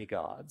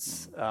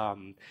demigods,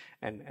 and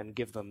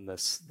give them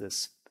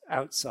this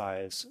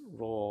outsized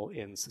role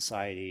in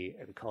society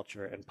and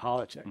culture and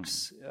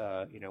politics.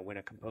 When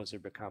a composer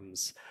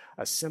becomes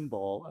a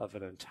symbol of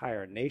an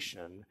entire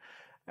nation,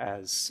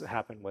 as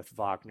happened with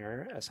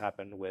Wagner, as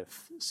happened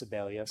with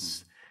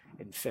Sibelius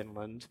in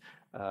Finland,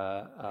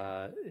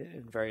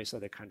 in various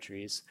other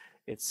countries,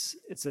 it's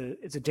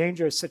a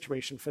dangerous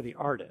situation for the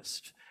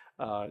artist,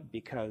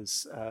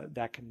 because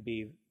that can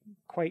be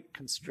quite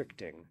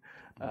constricting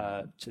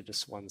to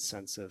just one's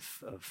sense of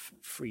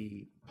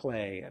free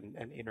play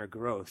and inner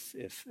growth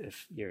if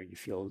you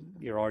feel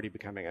you're already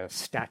becoming a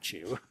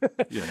statue,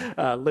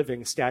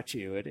 living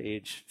statue at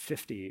age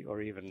 50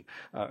 or even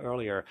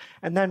earlier.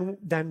 And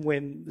then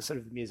when the sort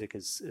of music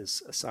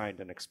is assigned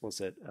an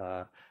explicit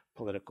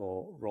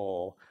political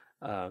role,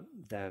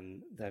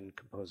 then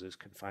composers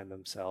can find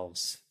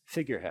themselves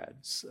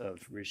figureheads of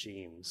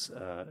regimes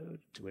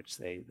to which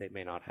they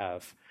may not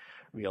have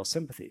real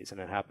sympathies. And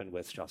it happened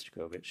with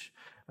Shostakovich.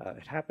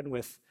 It happened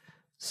with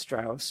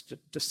Strauss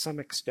to some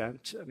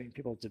extent. I mean,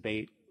 people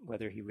debate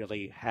whether he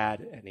really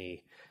had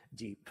any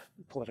deep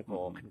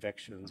political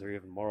convictions or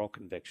even moral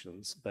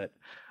convictions, but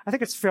I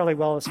think it's fairly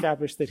well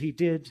established that he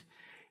did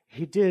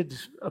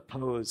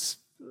oppose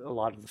a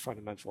lot of the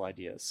fundamental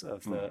ideas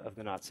of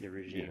the Nazi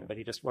regime, but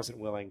he just wasn't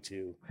willing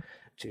to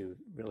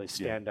really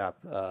stand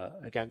up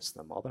against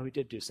them, although he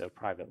did do so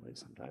privately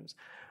sometimes.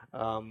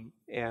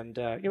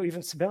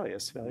 Even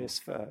Sibelius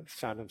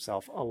found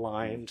himself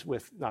aligned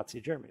with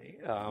Nazi Germany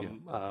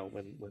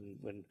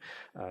when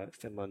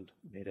Finland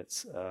made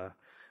its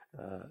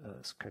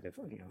kind of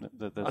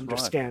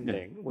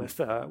understanding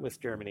with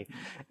Germany,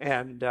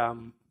 and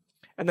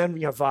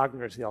then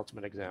Wagner is the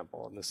ultimate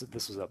example, and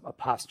this was a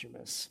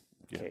posthumous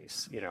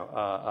case.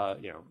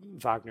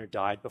 Wagner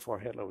died before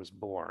Hitler was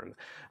born.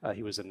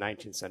 He was a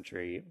 19th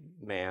century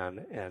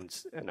man, and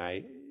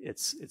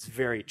it's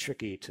very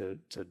tricky to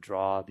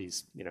draw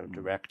these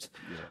direct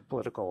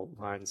political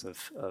lines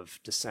of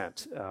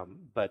dissent.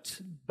 But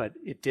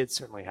it did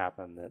certainly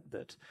happen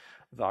that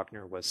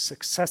Wagner was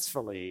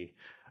successfully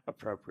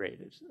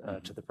appropriated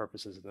to the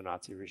purposes of the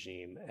Nazi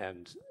regime,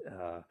 and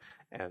I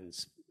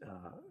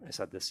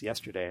said this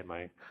yesterday in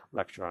my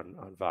lecture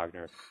on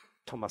Wagner.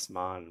 Thomas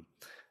Mann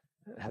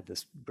had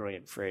this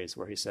brilliant phrase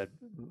where he said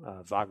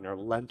Wagner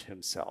lent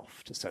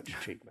himself to such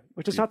treatment,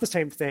 which is not the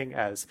same thing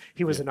as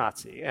he was a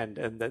Nazi and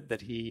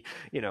that he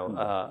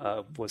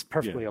was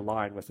perfectly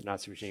aligned with the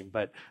Nazi regime,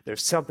 but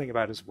there's something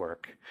about his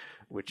work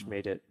which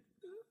made it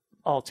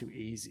all too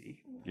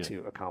easy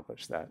to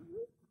accomplish that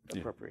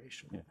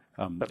appropriation.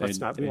 Yeah. But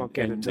we won't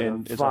get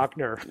into the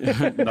Wagner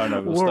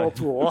we'll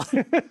whirlpool.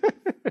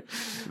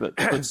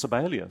 But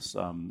Sibelius,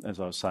 as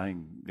I was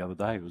saying the other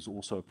day, was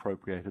also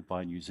appropriated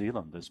by New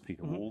Zealand, as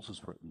Peter Walls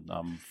has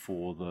written,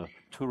 for the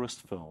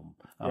tourist film,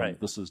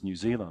 This is New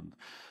Zealand.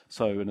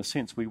 So in a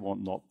sense, we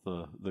want not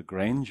the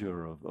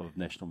grandeur of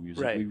national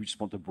music. Right. We just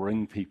want to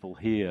bring people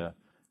here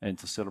and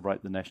to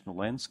celebrate the national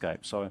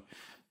landscape. So,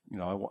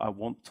 I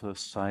want to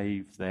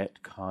save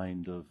that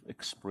kind of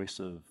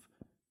expressive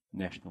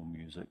national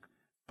music,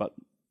 but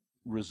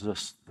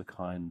resist the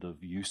kind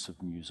of use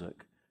of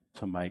music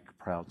to make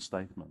proud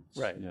statements.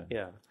 Right.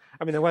 Yeah.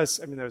 I mean, there was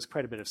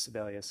quite a bit of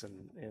Sibelius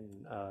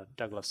in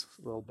Douglas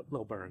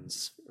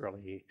Lilburn's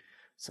early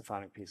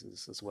symphonic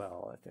pieces as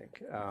well, I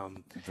think.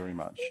 Very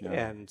much. Yeah.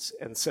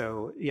 And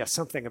so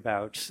something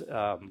about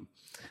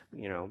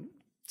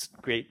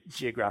great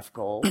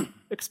geographical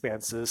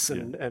expanses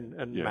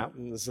and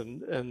mountains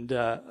and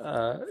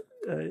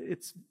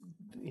it's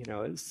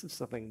it's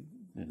something.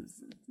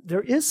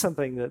 There is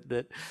something that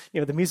the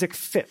music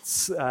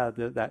fits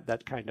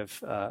that kind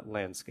of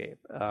landscape.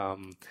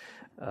 But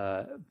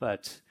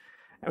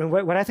I mean,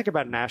 what I think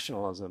about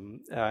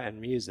nationalism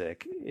and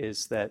music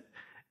is that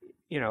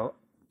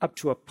up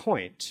to a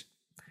point,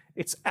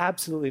 it's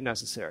absolutely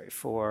necessary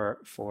for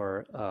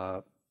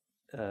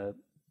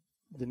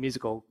the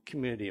musical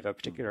community of a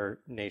particular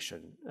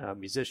nation,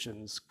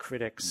 musicians,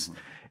 critics,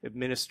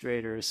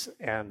 administrators,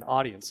 and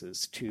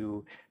audiences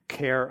to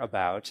care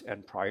about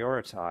and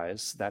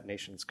prioritize that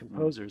nation's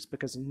composers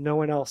because no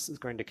one else is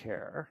going to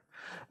care.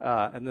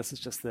 And this is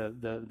just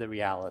the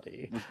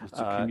reality. It's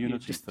a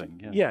community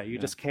thing. You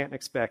just can't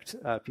expect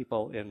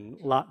people in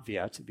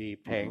Latvia to be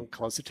paying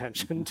close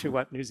attention to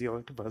what New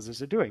Zealand composers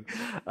are doing.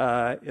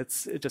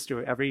 It's just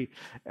every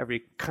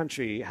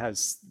country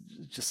has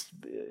just.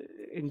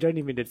 You don't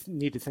even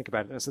need to think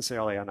about it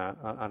necessarily on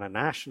a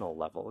national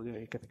level.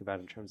 You can think about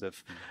it in terms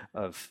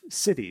of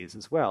cities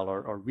as well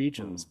or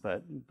regions,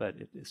 but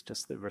it's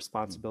just the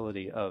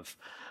responsibility of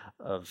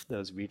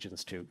those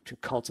regions to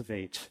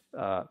cultivate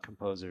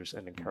composers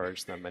and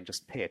encourage them and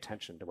just pay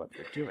attention to what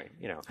they're doing.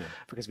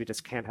 Because we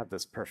just can't have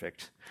this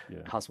perfect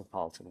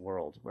cosmopolitan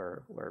world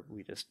where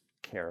we just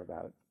care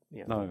about.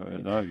 And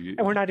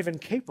we're not even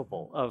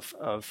capable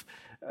of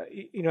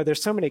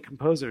there's so many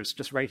composers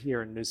just right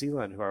here in New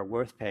Zealand who are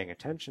worth paying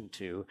attention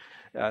to.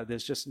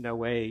 There's just no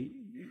way,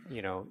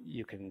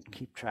 you can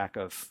keep track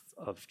of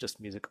just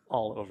music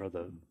all over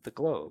the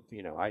globe.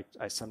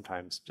 I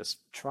sometimes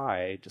just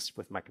try just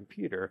with my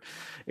computer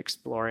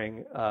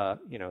exploring,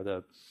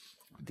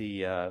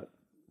 the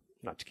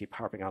not to keep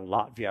harping on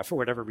Latvia for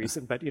whatever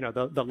reason, but the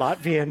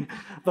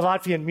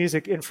Latvian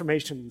Music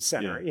Information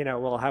Center,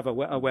 will have a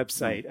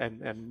website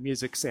and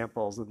music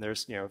samples, and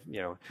there's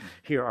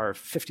here are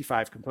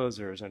 55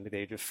 composers under the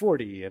age of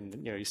 40,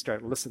 and you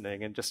start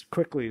listening, and just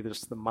quickly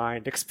the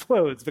mind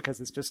explodes because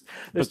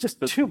there's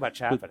just too much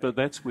happening. But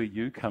that's where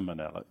you come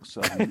in, Alex,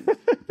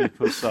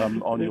 because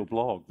on your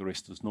blog, The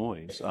Rest is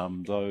Noise,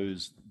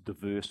 those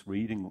diverse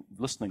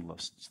listening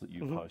lists that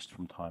you post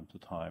from time to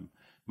time.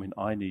 I mean,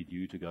 I need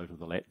you to go to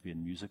the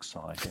Latvian music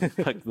site and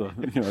pick the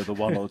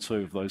one or two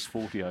of those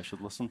 40 I should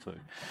listen to.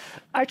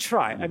 I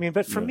try. I mean,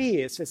 but for me,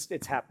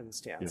 it's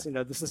happenstance.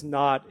 This is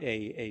not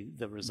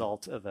the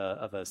result of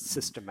a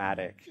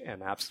systematic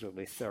and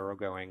absolutely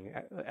thoroughgoing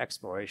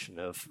exploration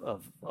of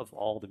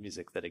all the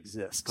music that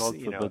exists. God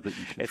forbid that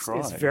you should try.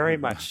 It's very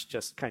much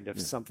just kind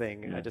of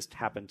something. I just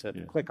happen to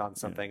click on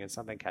something and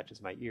something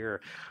catches my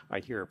ear. I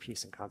hear a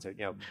piece in concert.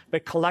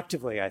 But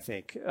collectively, I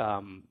think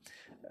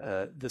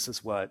this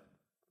is what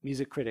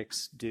music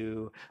critics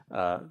do.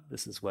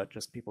 This is what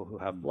just people who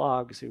have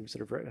blogs who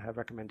sort of have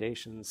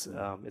recommendations.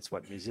 It's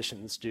what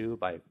musicians do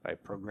by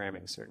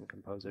programming certain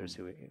composers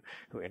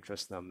who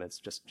interest them. It's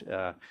just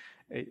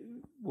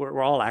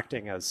we're all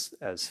acting as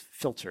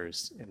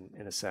filters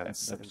in a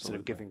sense, and sort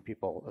of giving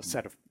people a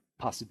set of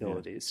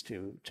possibilities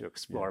to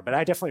explore. But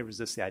I definitely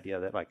resist the idea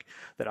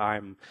that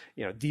I'm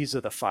these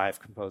are the 5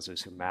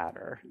 composers who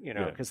matter,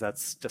 because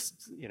that's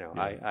just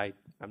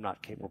I'm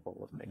not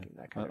capable of making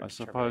that kind of. I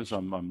suppose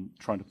I'm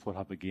trying to put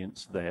up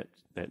against that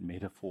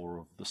metaphor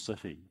of the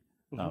city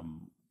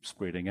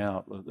spreading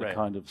out, the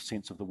kind of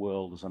sense of the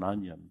world as an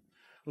onion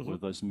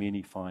with those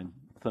many fine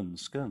thin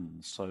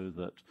skins, so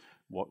that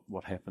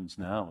what happens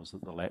now is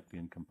that the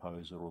Latvian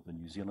composer or the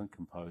New Zealand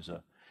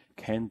composer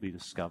can be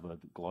discovered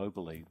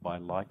globally by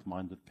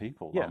like-minded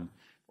people.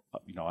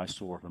 I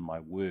saw it in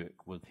my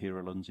work with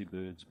Hera Lindsay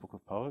Bird's Book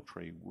of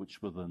Poetry,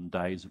 which within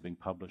days of being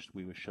published,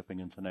 we were shipping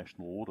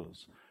international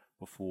orders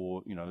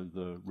before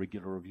the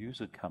regular reviews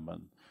had come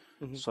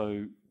in.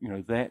 So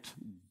that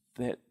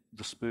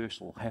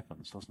dispersal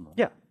happens, doesn't it?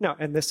 Yeah, no,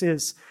 and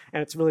it's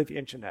really the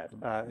internet,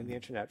 and the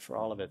internet for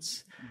all of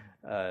its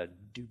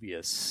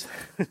dubious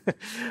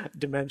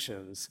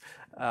dimensions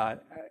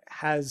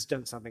has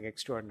done something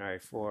extraordinary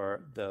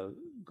for the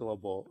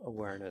global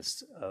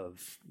awareness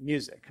of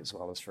music as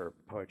well as for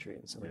poetry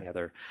and so many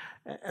other,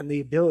 and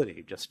the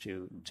ability just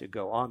to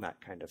go on that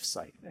kind of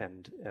site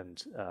and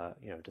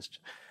just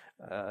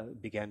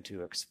begin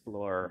to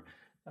explore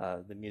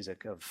the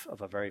music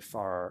of a very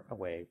far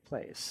away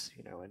place.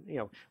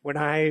 And when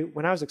I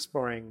was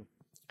exploring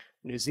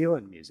New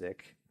Zealand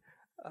music,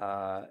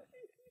 I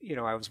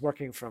was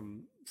working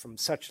from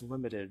such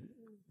limited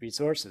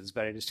resources,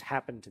 but I just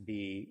happened to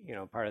be,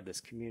 part of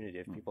this community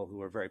of people who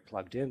were very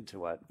plugged into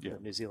what the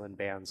New Zealand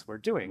bands were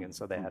doing, and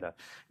so they had a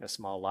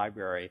small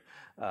library.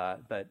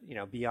 But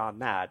beyond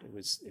that, it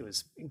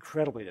was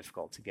incredibly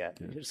difficult to get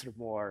sort of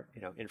more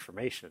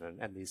information,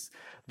 and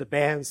the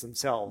bands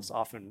themselves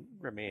often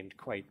remained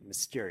quite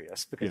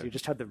mysterious because you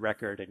just had the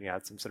record and you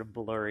had some sort of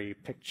blurry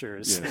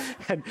pictures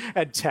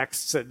and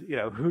texts, and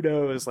who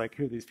knows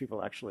who these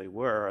people actually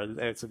were,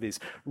 and so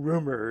these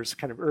rumors,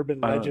 kind of urban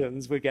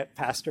legends, would get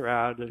passed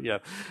around.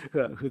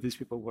 Who these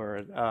people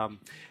were,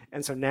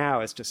 and so now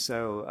it's just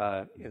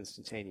so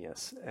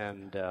instantaneous,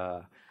 and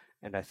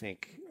I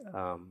think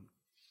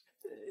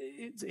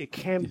it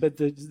can,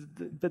 but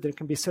it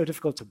can be so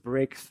difficult to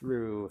break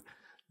through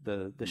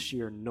the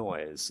sheer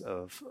noise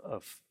of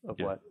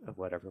what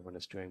everyone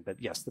is doing. But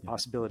yes, the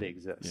possibility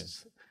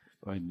exists.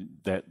 I mean,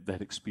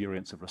 that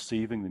experience of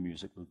receiving the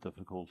music with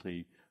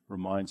difficulty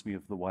reminds me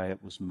of the way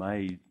it was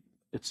made.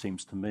 It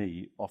seems to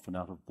me often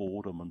out of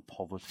boredom and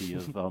poverty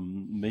of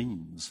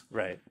means.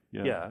 Right.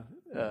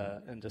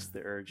 And just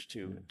the urge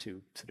to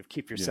sort of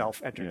keep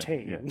yourself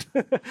entertained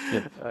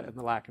and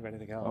the lack of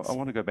anything else. I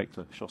want to go back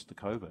to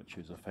Shostakovich,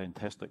 who's a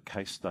fantastic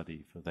case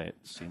study for that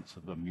sense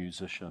of a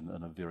musician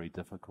in a very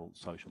difficult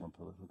social and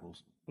political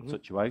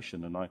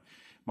situation. And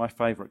my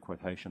favourite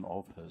quotation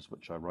of his,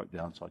 which I wrote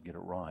down so I get it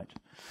right,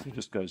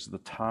 just goes, "The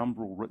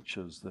timbral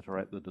riches that are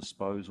at the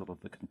disposal of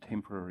the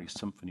contemporary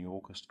symphony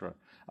orchestra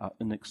are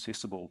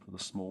inaccessible to the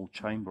small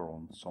chamber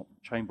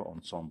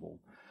ensemble.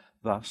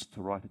 Thus,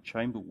 to write a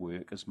chamber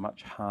work is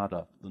much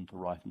harder than to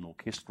write an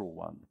orchestral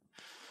one."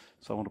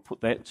 So I want to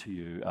put that to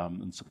you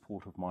in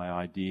support of my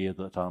idea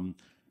that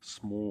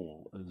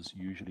small is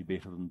usually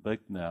better than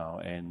big now,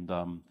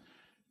 and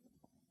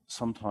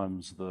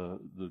sometimes the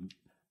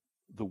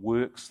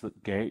works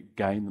that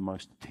gain the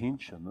most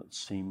attention, that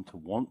seem to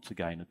want to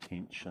gain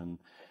attention,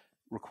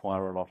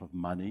 require a lot of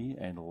money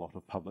and a lot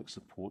of public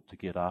support to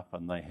get up,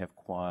 and they have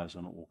choirs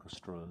and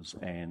orchestras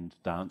and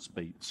dance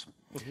beats.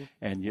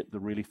 And yet the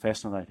really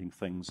fascinating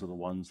things are the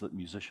ones that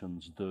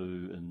musicians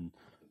do in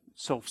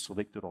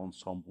self-selected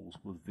ensembles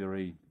with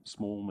very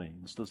small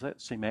means. Does that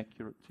seem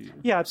accurate to you?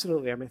 Yeah,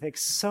 absolutely. I mean, I think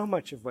so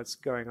much of what's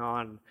going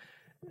on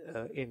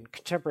in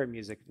contemporary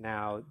music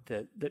now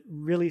that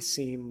really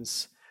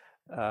seems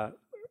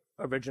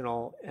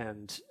original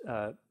and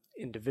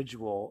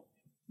individual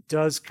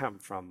does come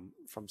from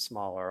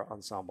smaller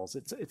ensembles.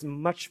 It's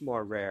much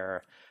more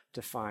rare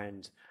to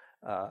find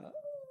a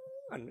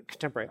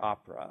contemporary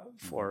opera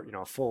for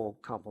a full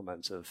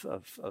complement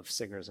of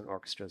singers and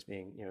orchestras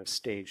being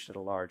staged at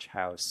a large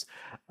house.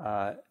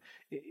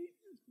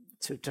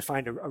 To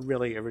find a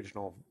really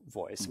original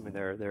voice. I mean,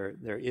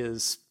 there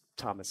is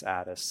Thomas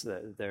Addis,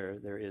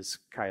 there is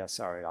Kaya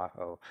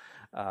Sariaho,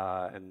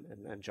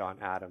 and John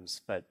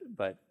Adams, but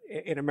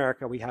in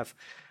America we have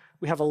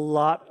a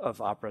lot of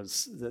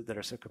operas that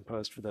are so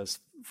composed for those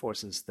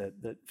forces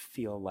that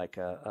feel like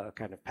a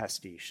kind of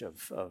pastiche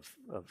of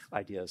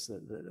ideas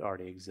that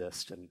already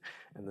exist, and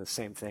the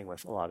same thing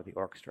with a lot of the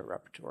orchestra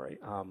repertory,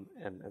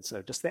 and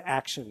so just the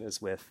action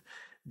is with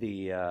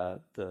the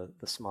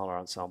smaller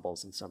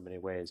ensembles in so many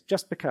ways,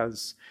 just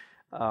because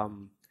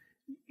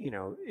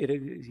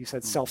you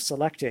said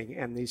self-selecting,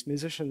 and these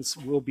musicians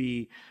will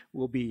be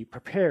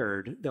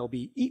prepared. They'll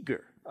be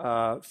eager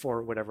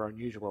for whatever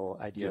unusual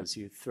ideas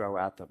you throw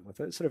at them. With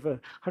a sort of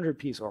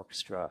 100-piece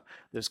orchestra,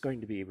 there's going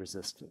to be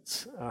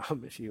resistance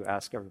if you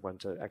ask everyone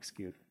to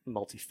execute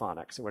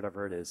multiphonics or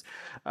whatever it is,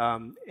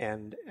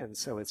 and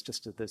so it's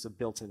just there's a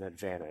built-in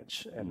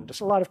advantage, and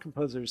just a lot of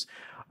composers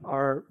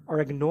are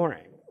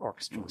ignoring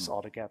orchestras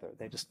altogether.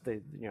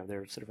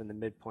 They're sort of in the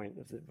midpoint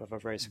of a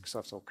very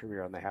successful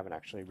career, and they haven't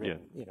actually written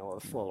a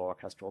full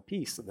orchestral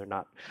piece, and they're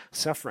not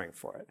suffering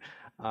for it.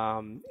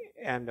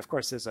 And of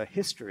course, there's a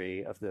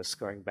history of this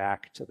going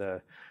back to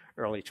the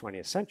early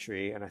 20th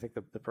century, and I think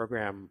the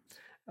program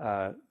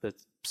that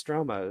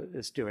Stroma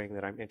is doing,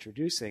 that I'm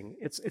introducing,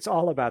 it's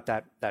all about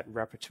that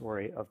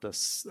repertory of the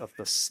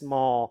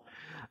small,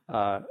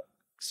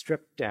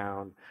 stripped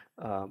down,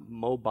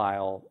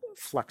 mobile,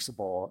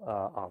 flexible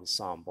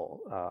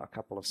ensemble, a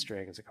couple of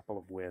strings, a couple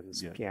of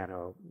winds,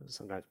 piano,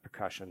 sometimes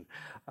percussion,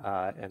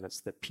 and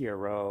it's the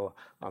Pierrot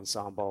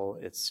ensemble,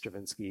 it's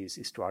Stravinsky's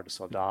Histoire de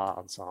Soldat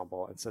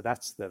ensemble, and so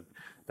that's the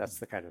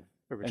kind of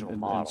original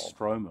model. And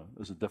Stroma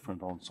is a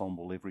different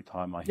ensemble every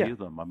time I hear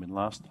them. I mean,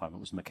 last time it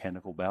was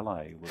mechanical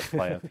ballet with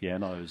player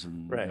pianos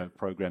and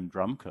programmed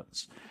drum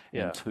kits,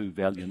 and two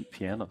valiant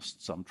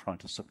pianists trying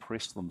to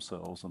suppress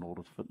themselves in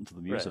order to fit into the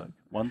music.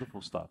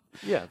 Wonderful stuff.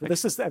 Yeah, but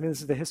this is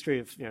the history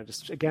of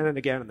just again and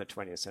again in the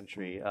 20th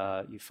century.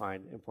 You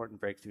find important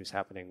breakthroughs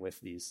happening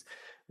with these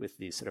with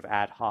these sort of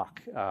ad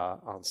hoc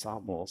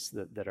ensembles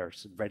that are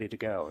sort of ready to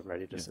go and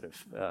ready to sort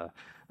of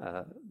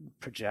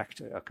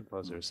project a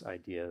composer's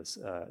ideas,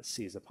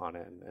 seize upon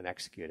it, and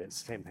execute it. The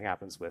same thing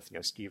happens with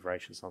Steve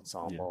Reich's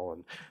ensemble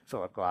and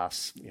Philip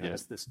Glass.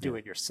 This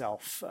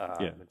do-it-yourself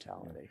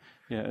mentality.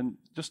 Yeah, and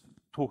just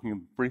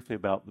talking briefly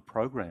about the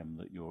program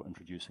that you're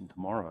introducing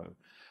tomorrow.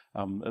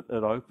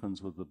 It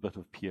opens with a bit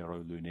of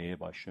Pierrot Lunaire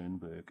by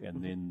Schoenberg,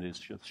 and then there's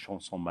just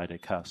Chanson May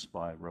d'Écasse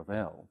by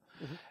Ravel.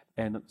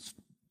 And it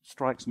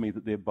strikes me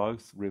that they're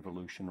both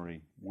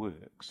revolutionary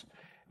works,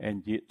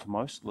 and yet to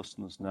most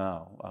listeners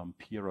now,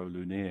 Pierrot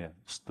Lunaire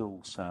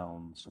still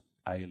sounds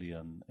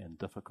alien and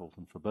difficult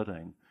and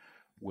forbidding,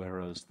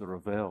 whereas the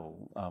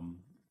Ravel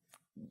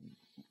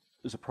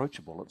is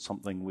approachable. It's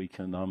something we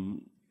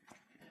can,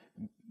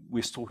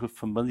 we're sort of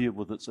familiar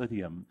with its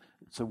idiom.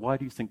 So why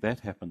do you think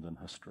that happened in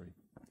history?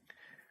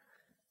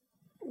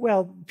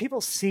 Well,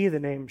 people see the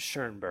name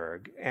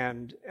Schoenberg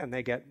and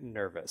they get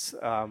nervous,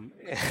 and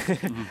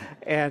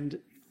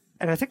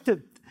I think that,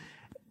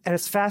 and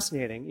it's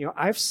fascinating.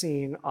 I've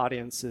seen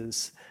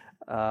audiences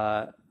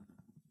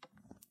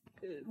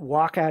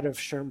walk out of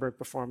Schoenberg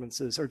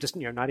performances, or just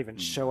not even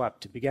show up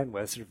to begin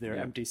with, sort of their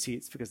empty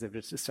seats because they've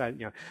just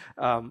decided.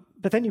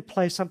 But then you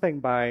play something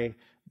by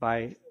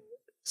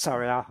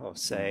Sarajevo,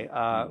 say,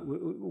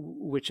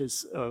 which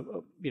is a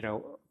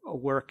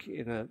work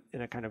in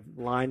a kind of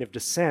line of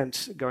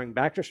descent going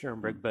back to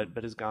Schoenberg, but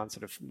has gone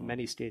sort of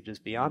many stages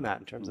beyond that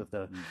in terms of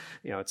the,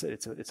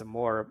 it's a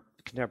more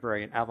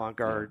contemporary and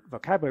avant-garde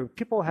vocabulary.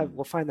 People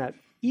will find that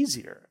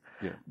easier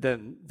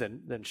than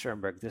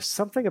Schoenberg. There's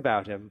something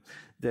about him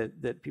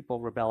that people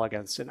rebel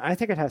against, and I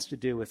think it has to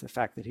do with the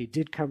fact that he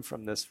did come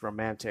from this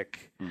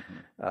romantic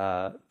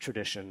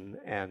tradition,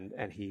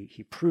 and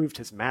he proved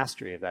his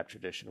mastery of that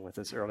tradition with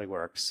his early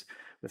works,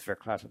 with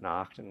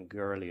Verklaute and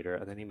Gurrelieder,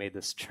 and then he made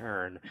this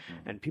turn,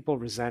 and people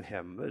resent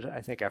him,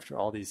 I think, after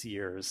all these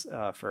years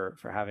for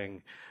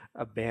having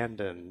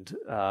abandoned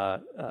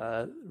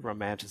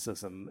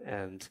romanticism,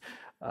 and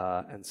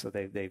so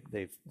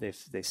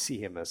they see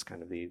him as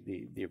kind of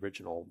the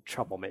original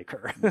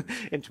troublemaker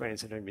in 20th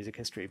century music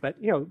history. But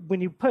when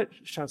you put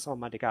Chanson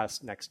May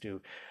d'Écasse next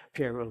to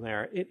Pierrot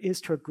Lunaire, it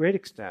is to a great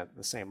extent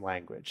the same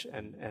language,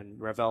 and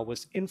Ravel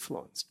was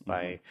influenced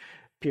by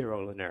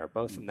Pierrot Lunaire,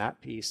 both in that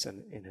piece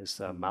and in his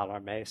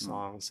Mallarmé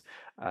songs.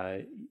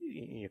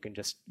 You can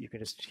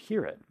just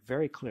hear it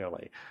very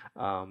clearly,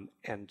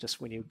 and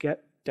just when you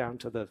get down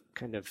to the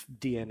kind of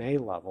DNA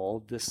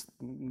level, this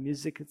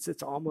music,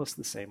 it's almost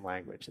the same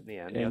language in the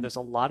end. There's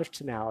a lot of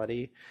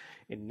tonality,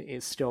 and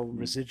is still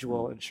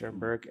residual in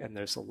Schoenberg, and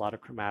there's a lot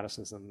of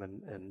chromaticism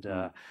and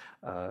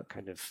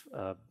kind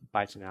of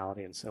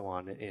bitonality and so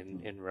on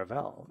in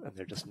Ravel, and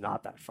they're just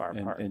not that far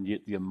apart. And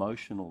yet the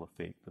emotional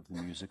effect of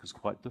the music is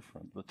quite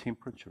different. The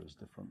temperature is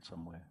different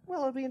somewhere.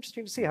 Well, it'll be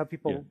interesting to see how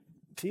people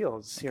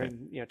feel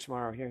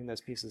tomorrow hearing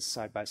those pieces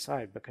side by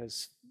side,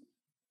 because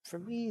for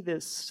me,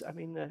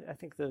 I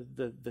think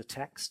the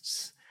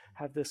texts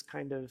have this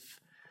kind of,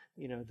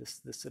 this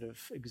sort of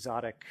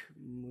exotic,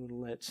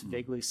 moonlit,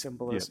 vaguely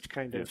symbolist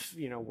kind of,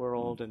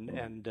 world,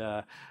 and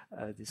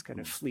these kind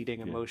of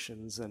fleeting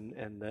emotions,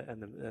 and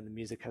the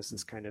music has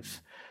this kind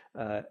of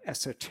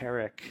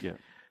esoteric,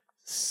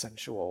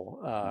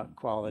 sensual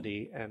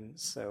quality, and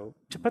so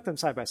to put them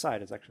side by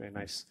side is actually a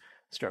nice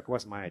stroke. It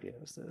wasn't my idea. It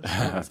was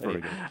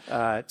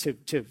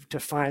to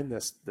find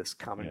this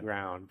common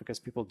ground, because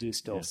people do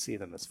still see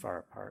them as far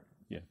apart.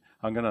 Yeah,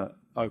 I'm going to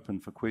open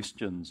for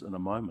questions in a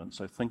moment,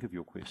 so think of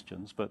your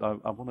questions. But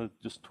I want to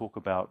just talk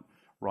about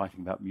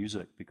writing about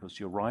music, because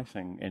you're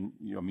writing, and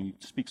you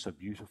speak so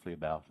beautifully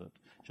about it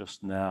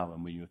just now,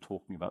 and when you were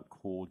talking about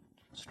chord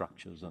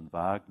structures and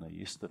Wagner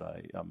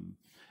yesterday,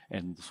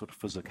 and the sort of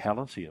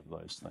physicality of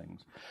those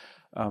things.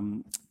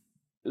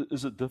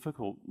 Is it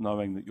difficult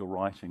knowing that you're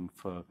writing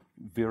for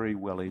very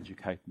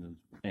well-educated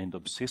and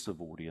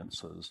obsessive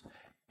audiences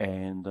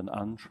and an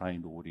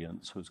untrained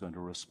audience who's going to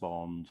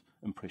respond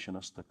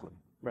impressionistically?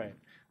 Right.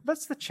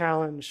 That's the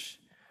challenge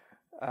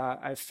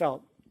I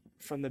felt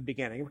from the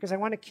beginning, because I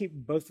want to keep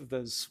both of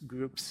those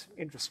groups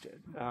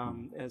interested,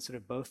 as sort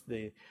of both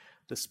the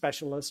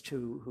specialist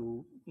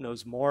who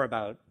knows more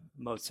about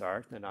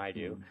Mozart than I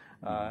do,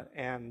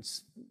 and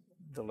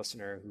the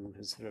listener who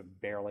has sort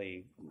of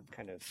barely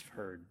kind of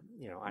heard,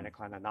 Eine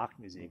kleine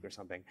Nachtmusik or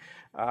something,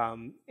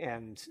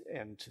 and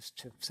just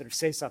to sort of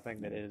say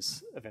something that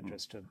is of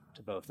interest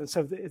to both. And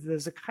so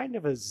there's a kind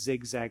of a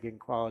zigzagging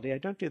quality. I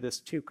don't do this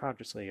too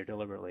consciously or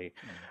deliberately,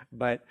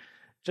 but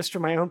just for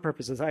my own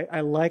purposes,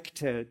 I like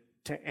to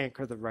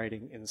anchor the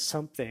writing in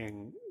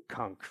something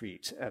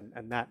concrete,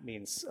 and that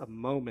means a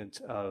moment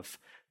of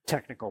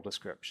technical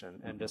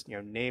description and just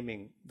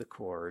naming the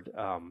chord.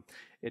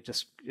 It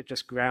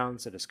just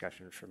grounds the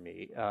discussion for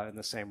me in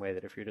the same way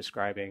that if you're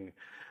describing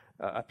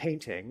a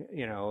painting,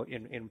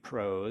 in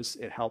prose,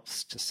 it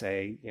helps to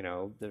say,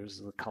 there's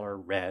the color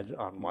red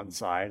on one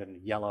side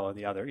and yellow on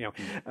the other,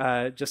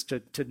 just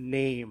to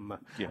name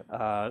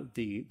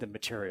the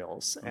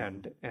materials.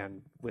 And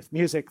with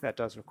music, that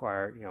does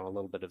require, a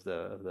little bit of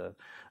the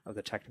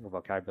technical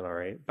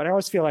vocabulary. But I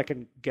always feel I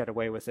can get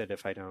away with it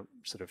if I don't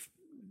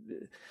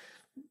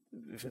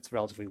if it's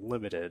relatively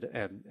limited,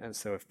 and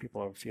so if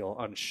people feel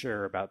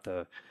unsure about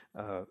the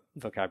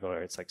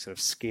vocabulary, it's like sort of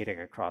skating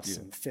across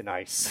some thin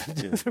ice,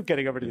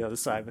 getting over to the other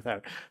side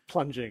without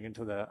plunging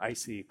into the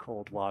icy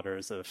cold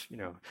waters of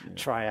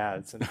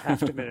triads and half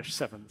diminished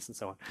sevenths and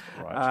so on.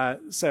 Right.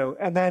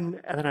 And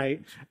then I,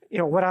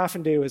 what I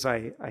often do is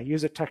I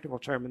use a technical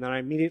term and then I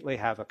immediately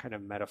have a kind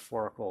of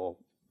metaphorical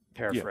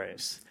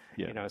paraphrase.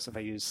 So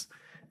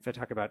if I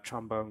talk about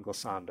trombone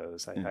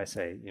glissandos, I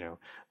say,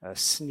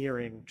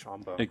 sneering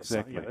trombone.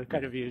 Exactly.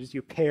 Kind of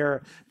you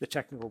pair the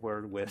technical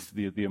word with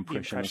the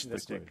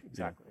impressionistic.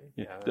 Exactly.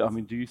 I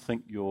mean, do you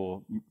think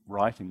your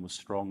writing was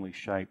strongly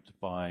shaped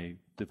by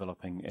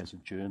developing as a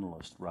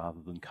journalist rather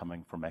than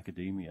coming from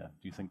academia?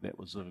 Do you think that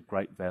was of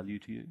great value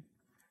to you?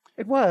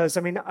 It was.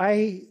 I mean,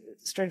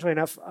 strangely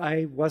enough,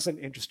 I wasn't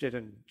interested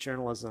in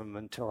journalism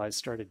until I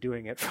started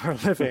doing it for a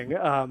living.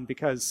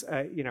 Because,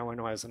 when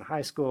I was in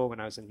high school,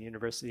 when I was in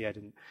university, I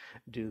didn't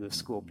do the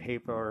school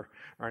paper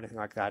or anything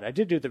like that. I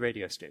did do the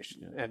radio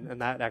station, and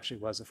that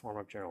actually was a form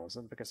of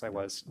journalism because I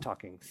was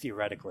talking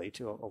theoretically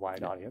to a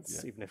wide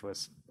audience, even if it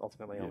was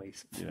ultimately only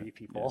 3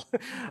 people,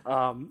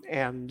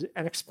 and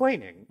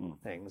explaining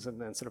things and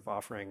then sort of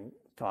offering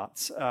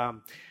thoughts.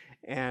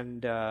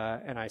 And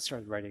I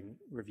started writing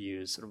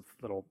reviews, sort of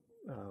little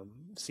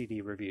CD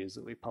reviews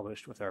that we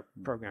published with our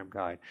program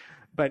guide.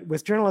 But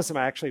with journalism,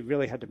 I actually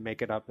really had to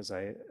make it up as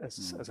I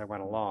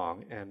went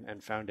along,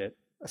 and found it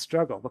a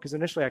struggle because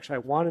initially, actually, I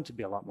wanted to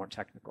be a lot more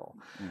technical,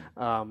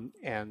 and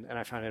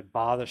I found it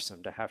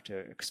bothersome to have to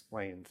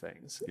explain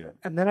things.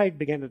 And then I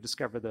began to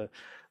discover the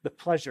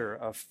pleasure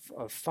of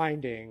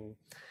finding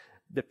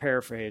the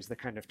paraphrase, the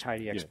kind of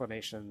tidy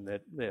explanation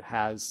that it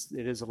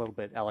is a little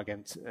bit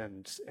elegant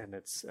and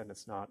it's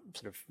not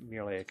sort of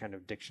merely a kind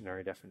of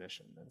dictionary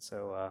definition. And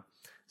so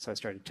I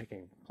started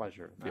taking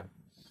pleasure in that.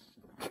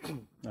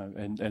 No,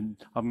 and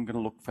I'm going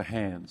to look for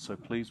hands, so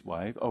please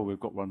wave. Oh, we've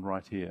got one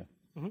right here.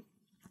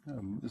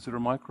 Is there a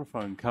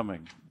microphone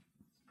coming?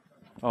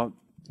 Oh,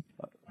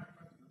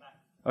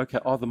 okay.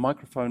 Oh, the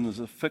microphone is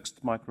a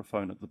fixed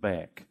microphone at the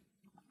back.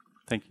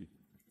 Thank you.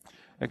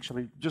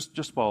 Actually,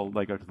 just while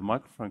they go to the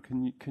microphone,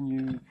 can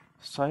you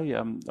say?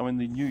 I mean,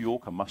 the New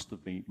Yorker must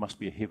be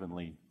a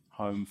heavenly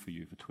home for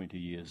you for 20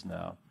 years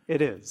now.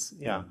 It is,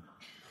 yeah.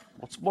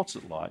 What's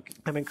it like?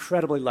 I'm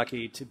incredibly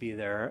lucky to be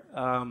there.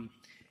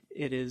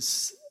 It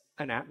is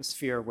an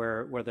atmosphere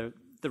where the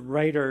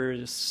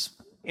writer's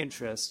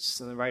interests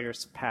and the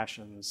writer's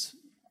passions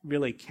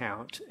really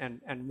count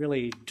and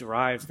really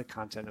drive the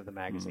content of the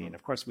magazine.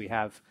 Of course, we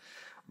have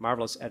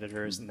marvelous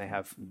editors and they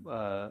have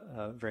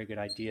very good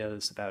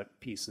ideas about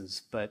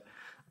pieces, but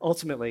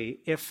ultimately,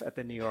 if at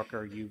the New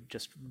Yorker you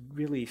just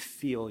really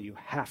feel you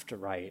have to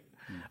write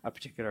a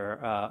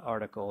particular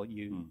article,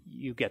 you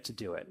get to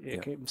do it.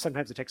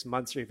 Sometimes it takes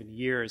months or even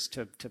years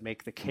to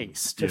make the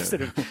case. To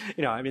sort of,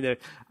 I mean,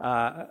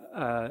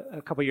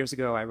 a couple of years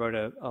ago, I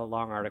wrote a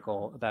long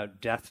article about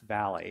Death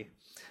Valley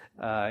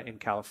in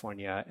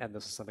California, and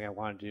this is something I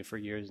wanted to do for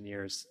years and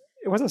years.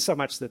 It wasn't so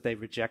much that they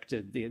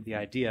rejected the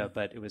idea,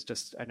 but it was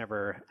just I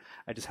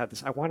just had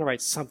this, I want to write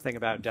something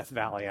about Death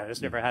Valley. I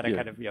just never had a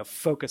kind of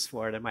focus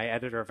for it. And my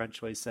editor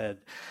eventually said,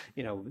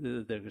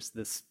 there's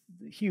this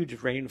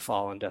huge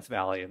rainfall in Death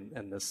Valley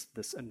and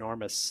this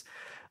enormous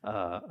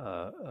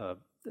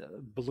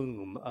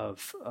bloom of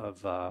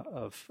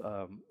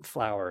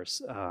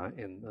flowers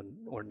in an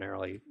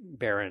ordinarily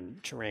barren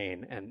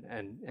terrain,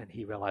 and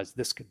he realized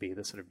this could be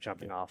the sort of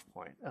jumping off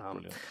point.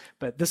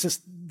 But that's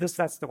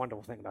the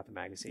wonderful thing about the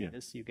magazine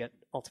is you get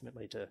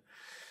ultimately to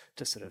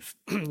sort of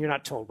you're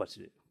not told what to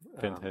do.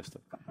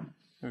 Fantastic.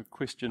 A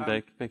question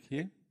back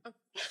here.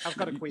 I've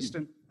got a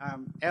question,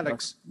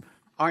 Alex.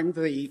 I'm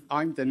the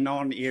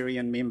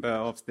non-Aryan member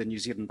of the New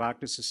Zealand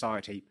Wagner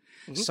Society.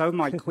 So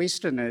my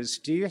question is,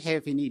 do you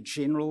have any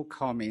general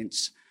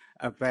comments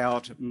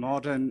about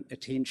modern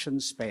attention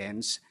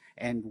spans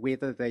and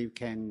whether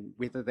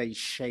they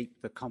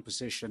shape the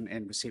composition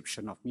and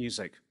reception of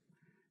music?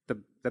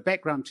 The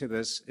background to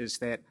this is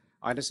that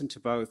I listen to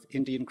both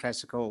Indian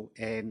classical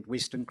and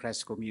Western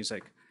classical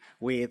music,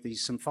 where the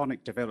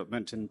symphonic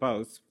development in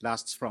both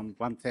lasts from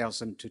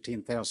 1,000 to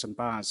 10,000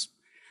 bars.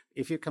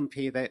 If you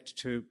compare that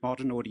to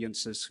modern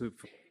audiences who,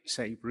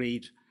 say,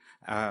 read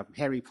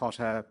Harry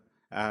Potter,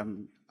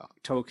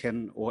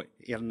 Tolkien, or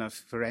Elena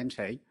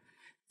Ferrante,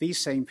 these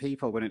same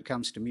people, when it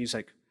comes to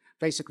music,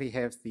 basically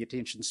have the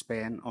attention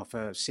span of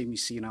a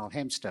semi-senile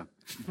hamster.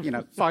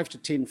 5 to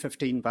 10,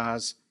 15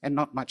 bars, and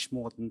not much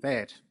more than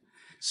that.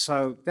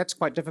 So that's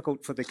quite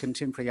difficult for the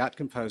contemporary art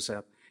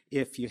composer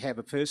if you have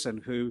a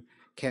person who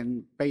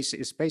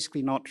is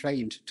basically not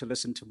trained to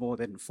listen to more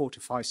than 4 to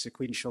 5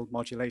 sequential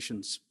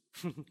modulations.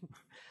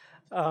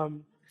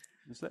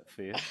 Is that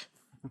fair?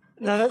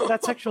 No,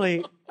 that's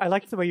actually, I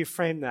like the way you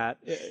frame that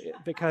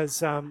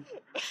because,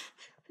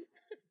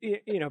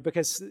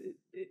 because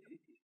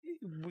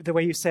the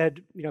way you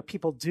said,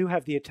 people do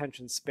have the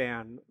attention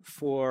span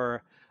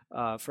for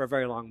a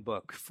very long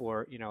book,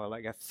 for,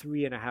 like a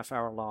 3.5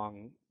 hour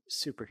long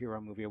superhero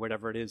movie or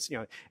whatever it is.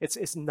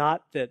 It's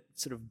not that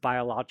sort of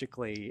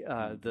biologically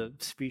the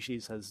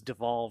species has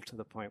devolved to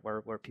the point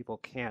where people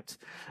can't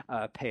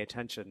pay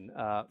attention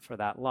for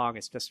that long.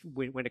 It's just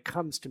when it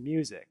comes to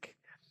music,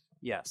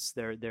 yes,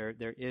 there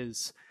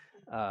is,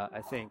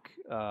 I think,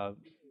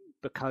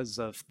 because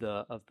of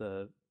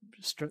the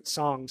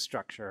song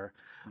structure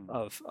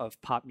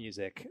of pop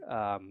music,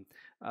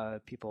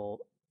 people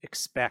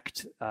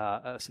expect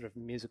a sort of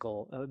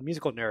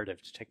musical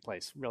narrative to take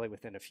place really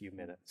within a few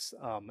minutes,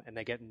 and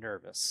they get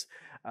nervous.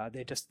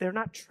 They're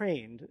not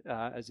trained,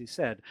 as you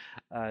said,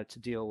 to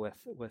deal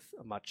with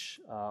a much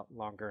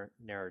longer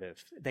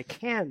narrative. They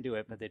can do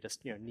it, but they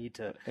just need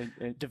to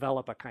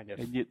develop a kind of.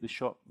 And yet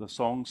the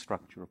song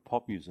structure of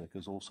pop music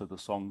is also the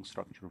song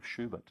structure of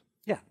Schubert.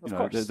 Yeah, of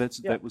course.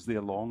 That was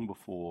there long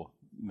before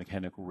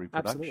mechanical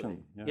reproduction.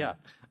 Absolutely. Yeah.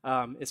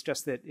 It's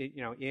just that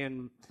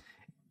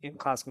in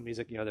classical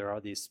music, there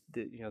are these,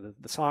 the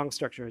song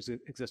structure has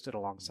existed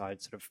alongside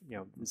sort of,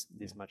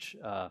 these much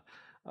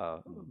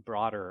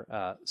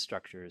broader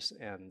structures,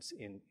 and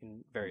in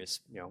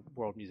various,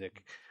 world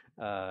music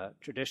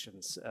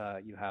traditions,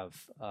 you have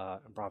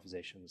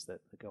improvisations that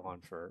go on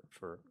for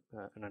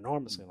an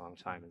enormously long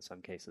time in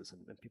some cases,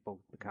 and people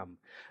become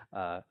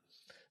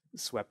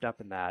swept up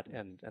in that,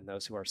 and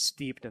those who are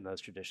steeped in those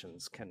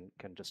traditions can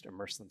just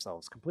immerse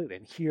themselves completely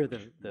and hear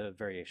the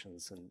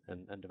variations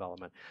and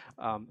development.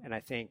 And I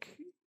think,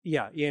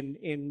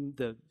 in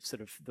the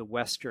sort of the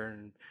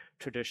Western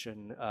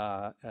tradition,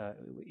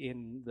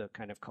 in the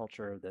kind of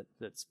culture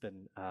that's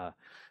been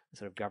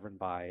sort of governed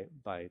by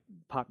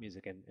pop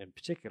music in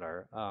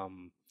particular,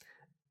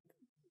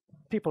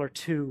 people are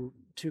too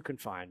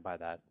confined by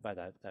that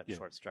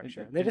short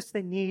structure. And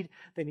they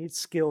need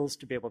skills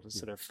to be able to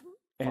sort of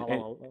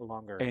follow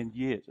longer. And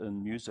yet,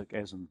 in music,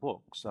 as in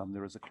books,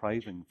 there is a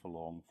craving for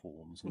long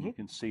forms, and you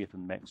can see it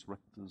in Max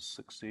Richter's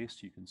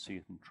success. You can see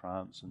it in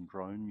trance and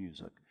drone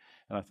music,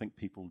 and I think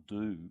people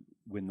do,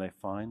 when they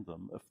find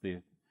them, if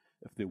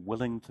they're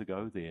willing to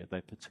go there,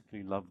 they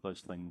particularly love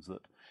those things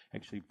that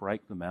actually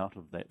break them out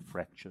of that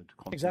fractured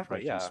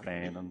concentration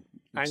span and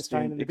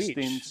Einstein and the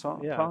Beach.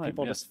 Time.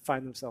 People just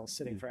find themselves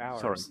sitting for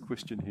hours. Sorry,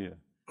 question here.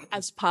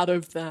 As part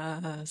of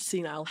the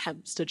senile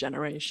hamster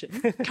generation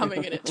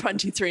coming in at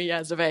 23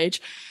 years of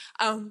age,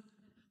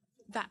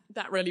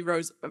 that really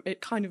it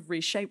kind of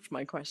reshaped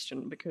my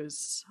question,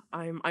 because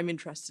I'm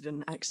interested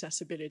in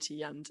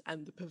accessibility and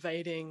the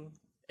pervading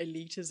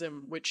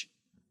elitism, which,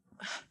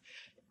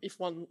 if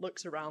one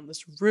looks around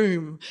this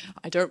room,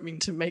 I don't mean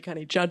to make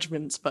any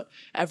judgments, but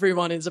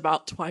everyone is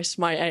about twice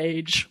my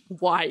age,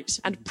 white,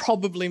 and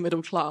probably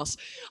middle class.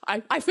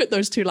 I fit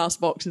those two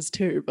last boxes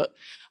too, but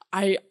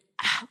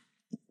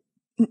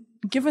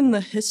given the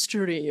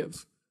history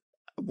of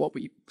what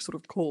we sort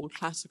of call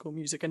classical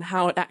music and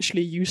how it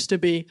actually used to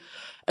be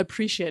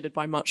appreciated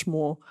by much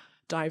more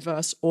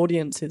diverse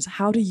audiences,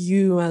 how do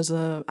you, as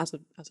a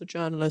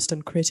journalist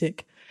and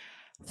critic,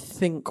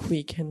 think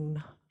we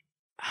can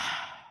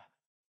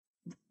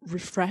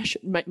refresh,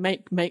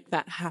 make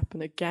that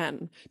happen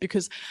again?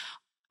 Because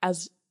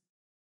as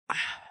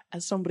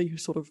somebody who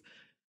sort of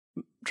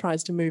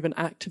tries to move in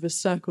activist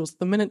circles,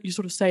 the minute you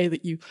sort of say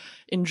that you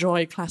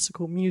enjoy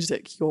classical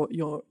music,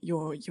 you're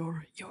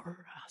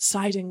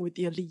siding with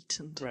the elite,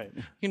 and right.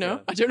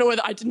 I don't know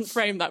whether I didn't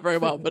frame that very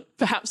well, but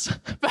perhaps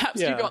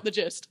you got the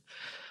gist.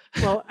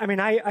 Well, I mean,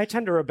 I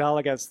tend to rebel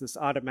against this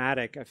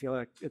automatic, I feel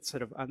like it's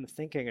sort of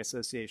unthinking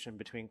association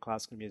between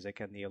classical music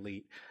and the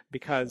elite,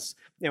 because,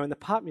 in the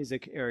pop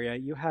music area,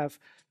 you have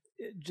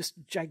just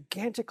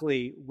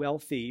gigantically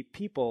wealthy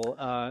people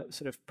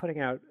sort of putting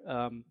out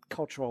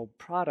cultural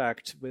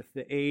product with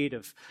the aid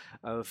of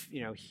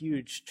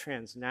huge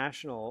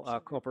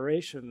transnational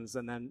corporations,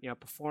 and then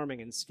performing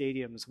in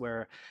stadiums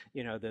where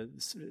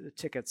the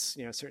tickets,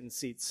 certain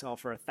seats sell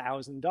for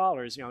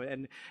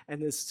 $1,000,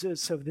 and this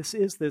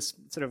is this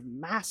sort of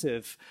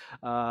massive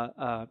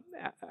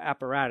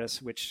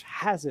apparatus which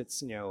has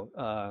its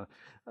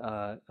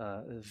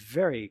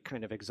very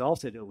kind of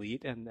exalted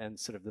elite and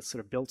sort of this sort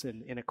of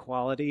built-in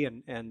inequality,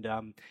 and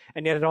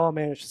yet it all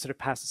managed to sort of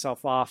pass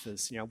itself off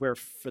as we're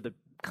for the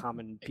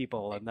common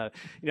people, and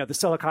the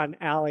Silicon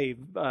Alley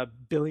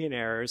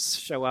billionaires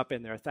show up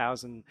in their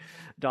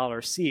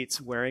 $1,000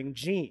 seats wearing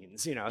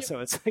jeans, so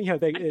it's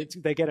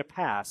they get a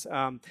pass.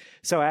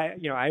 So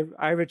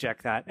I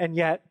reject that, and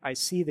yet I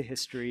see the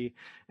history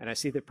and I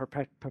see the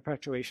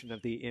perpetuation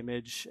of the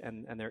image,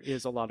 and there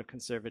is a lot of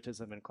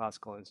conservatism in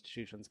classical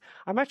institutions.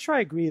 I'm not sure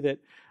I agree that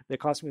the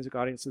classical music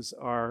audiences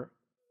are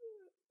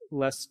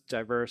less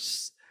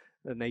diverse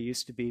than they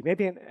used to be,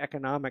 maybe in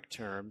economic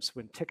terms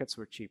when tickets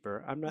were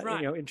cheaper. I'm not,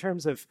 right. In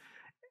terms of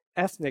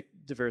ethnic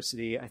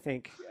diversity, I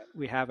think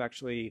we have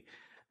actually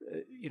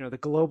the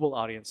global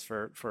audience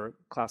for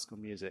classical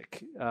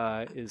music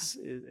is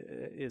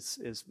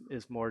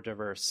more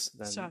diverse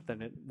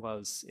than it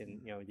was in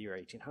the year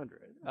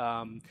 1800,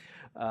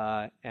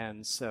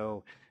 and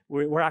so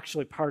we're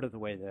actually part of the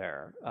way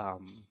there.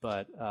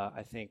 But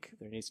I think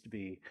there needs to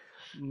be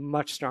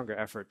much stronger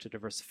effort to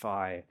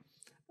diversify.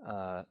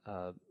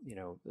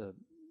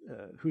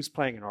 Who's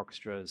playing in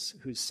orchestras,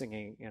 who's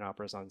singing in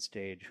operas on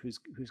stage, who's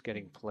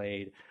getting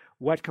played,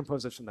 what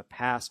composers from the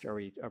past are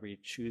we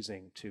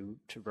choosing to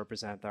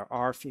represent? There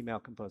are female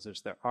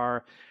composers, there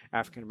are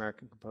African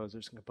American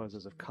composers and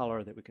composers of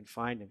color that we can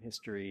find in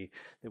history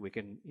that we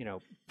can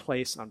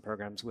place on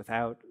programs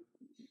without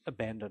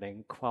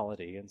abandoning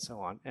quality and so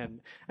on. And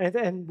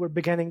we're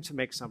beginning to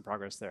make some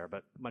progress there,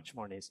 but much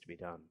more needs to be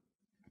done.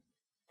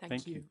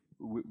 Thank you.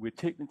 We're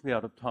technically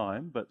out of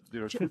time, but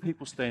there are two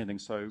people standing,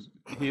 so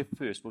here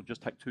first, we'll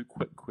just take two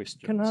quick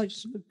questions. Can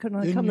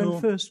I come in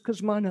first?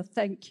 Because mine are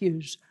thank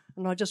yous,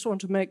 and I just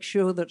want to make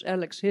sure that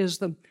Alex hears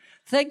them.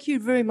 Thank you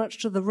very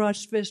much to the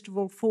Writers'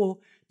 Festival for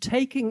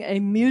taking a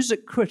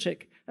music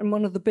critic, and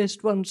one of the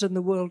best ones in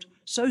the world,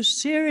 so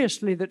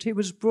seriously that he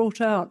was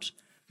brought out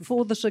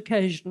for this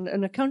occasion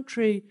in a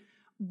country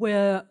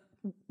where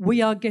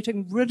we are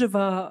getting rid of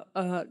our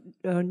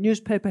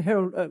newspaper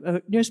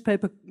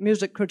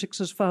music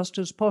critics as fast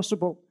as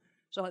possible.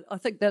 So I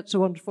think that's a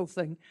wonderful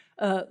thing.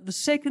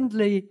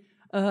 Secondly,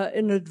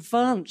 in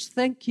advance,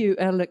 thank you,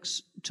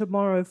 Alex,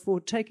 tomorrow for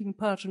taking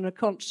part in a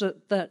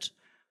concert that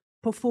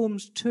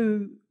performs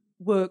two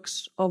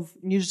works of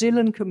New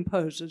Zealand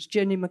composers,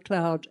 Jenny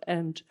MacLeod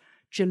and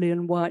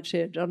Gillian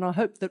Whitehead. And I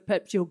hope that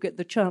perhaps you'll get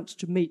the chance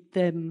to meet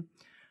them,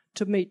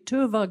 to meet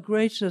two of our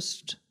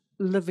greatest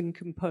living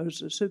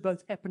composers who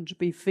both happen to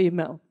be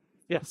female.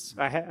 Yes,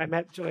 I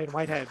met Gillian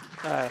Whitehead.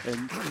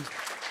 And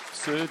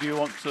sir, do you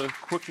want to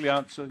quickly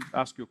ask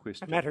your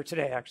question? I met her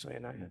today, actually,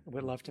 and I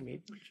would love to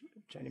meet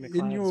Jenny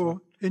MacLeod.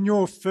 In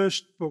your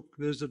first book,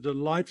 there's a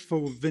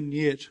delightful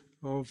vignette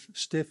of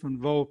Stefan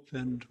Wolpe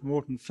and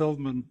Morton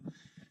Feldman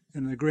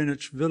in the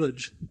Greenwich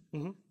Village.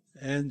 Mm-hmm.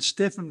 And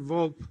Stefan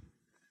Wolpe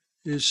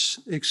is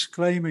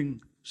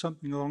exclaiming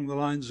something along the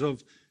lines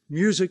of,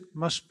 "Music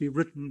must be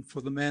written for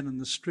the man in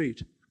the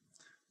street."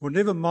 Well,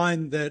 never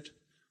mind that,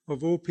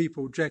 of all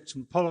people,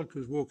 Jackson Pollock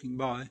was walking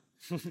by.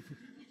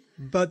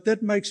 But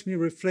that makes me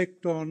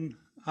reflect on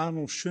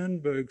Arnold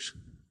Schoenberg's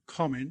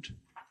comment,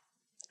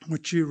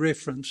 which you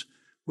reference,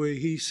 where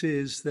he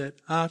says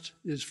that art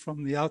is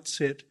from the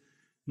outset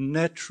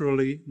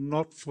naturally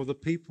not for the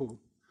people.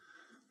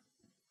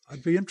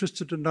 I'd be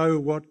interested to know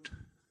what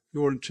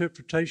your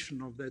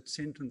interpretation of that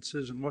sentence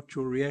is and what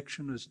your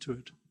reaction is to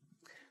it.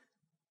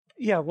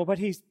 Yeah, well, what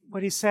he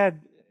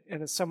said,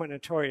 and it's somewhat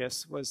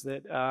notorious, was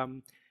that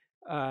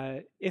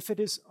if it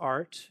is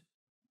art,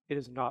 it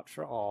is not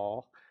for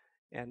all,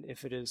 and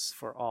if it is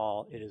for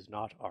all, it is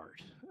not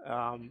art.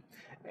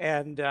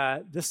 And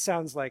this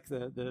sounds like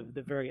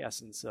the very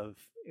essence of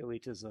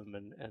elitism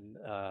and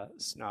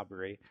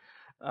snobbery.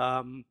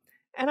 And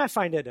I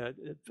find it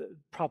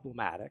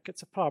problematic.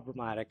 It's a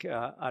problematic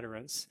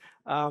utterance.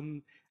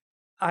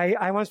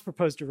 I once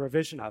proposed a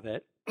revision of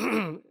it.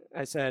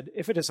 I said,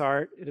 if it is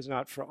art, it is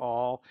not for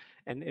all,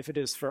 and if it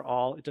is for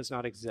all, it does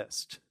not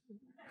exist.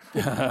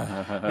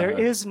 There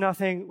is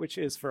nothing which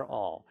is for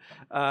all.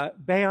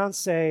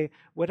 Beyoncé,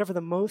 whatever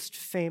the most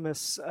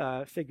famous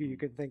figure you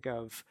can think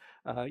of,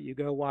 you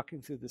go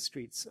walking through the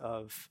streets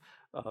of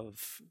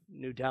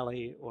New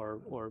Delhi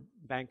or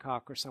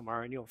Bangkok or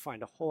somewhere, and you'll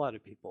find a whole lot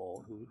of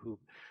people who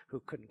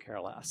couldn't care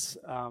less.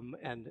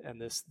 And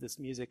this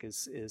music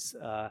is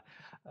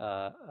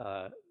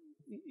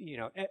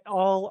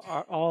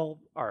all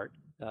art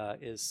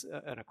is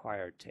an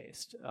acquired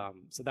taste.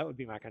 So that would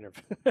be my kind of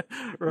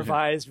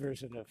revised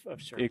version of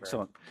Schoenberg.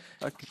 Excellent.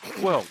 Okay.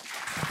 Well,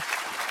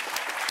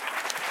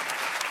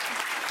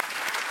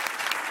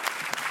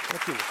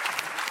 thank you.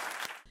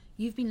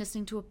 You've been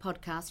listening to a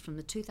podcast from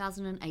the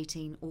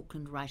 2018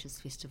 Auckland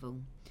Writers'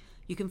 Festival.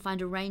 You can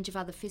find a range of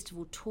other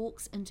festival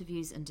talks,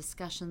 interviews and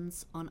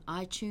discussions on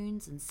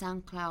iTunes and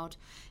SoundCloud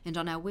and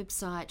on our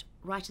website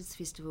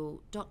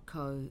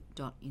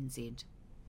writersfestival.co.nz.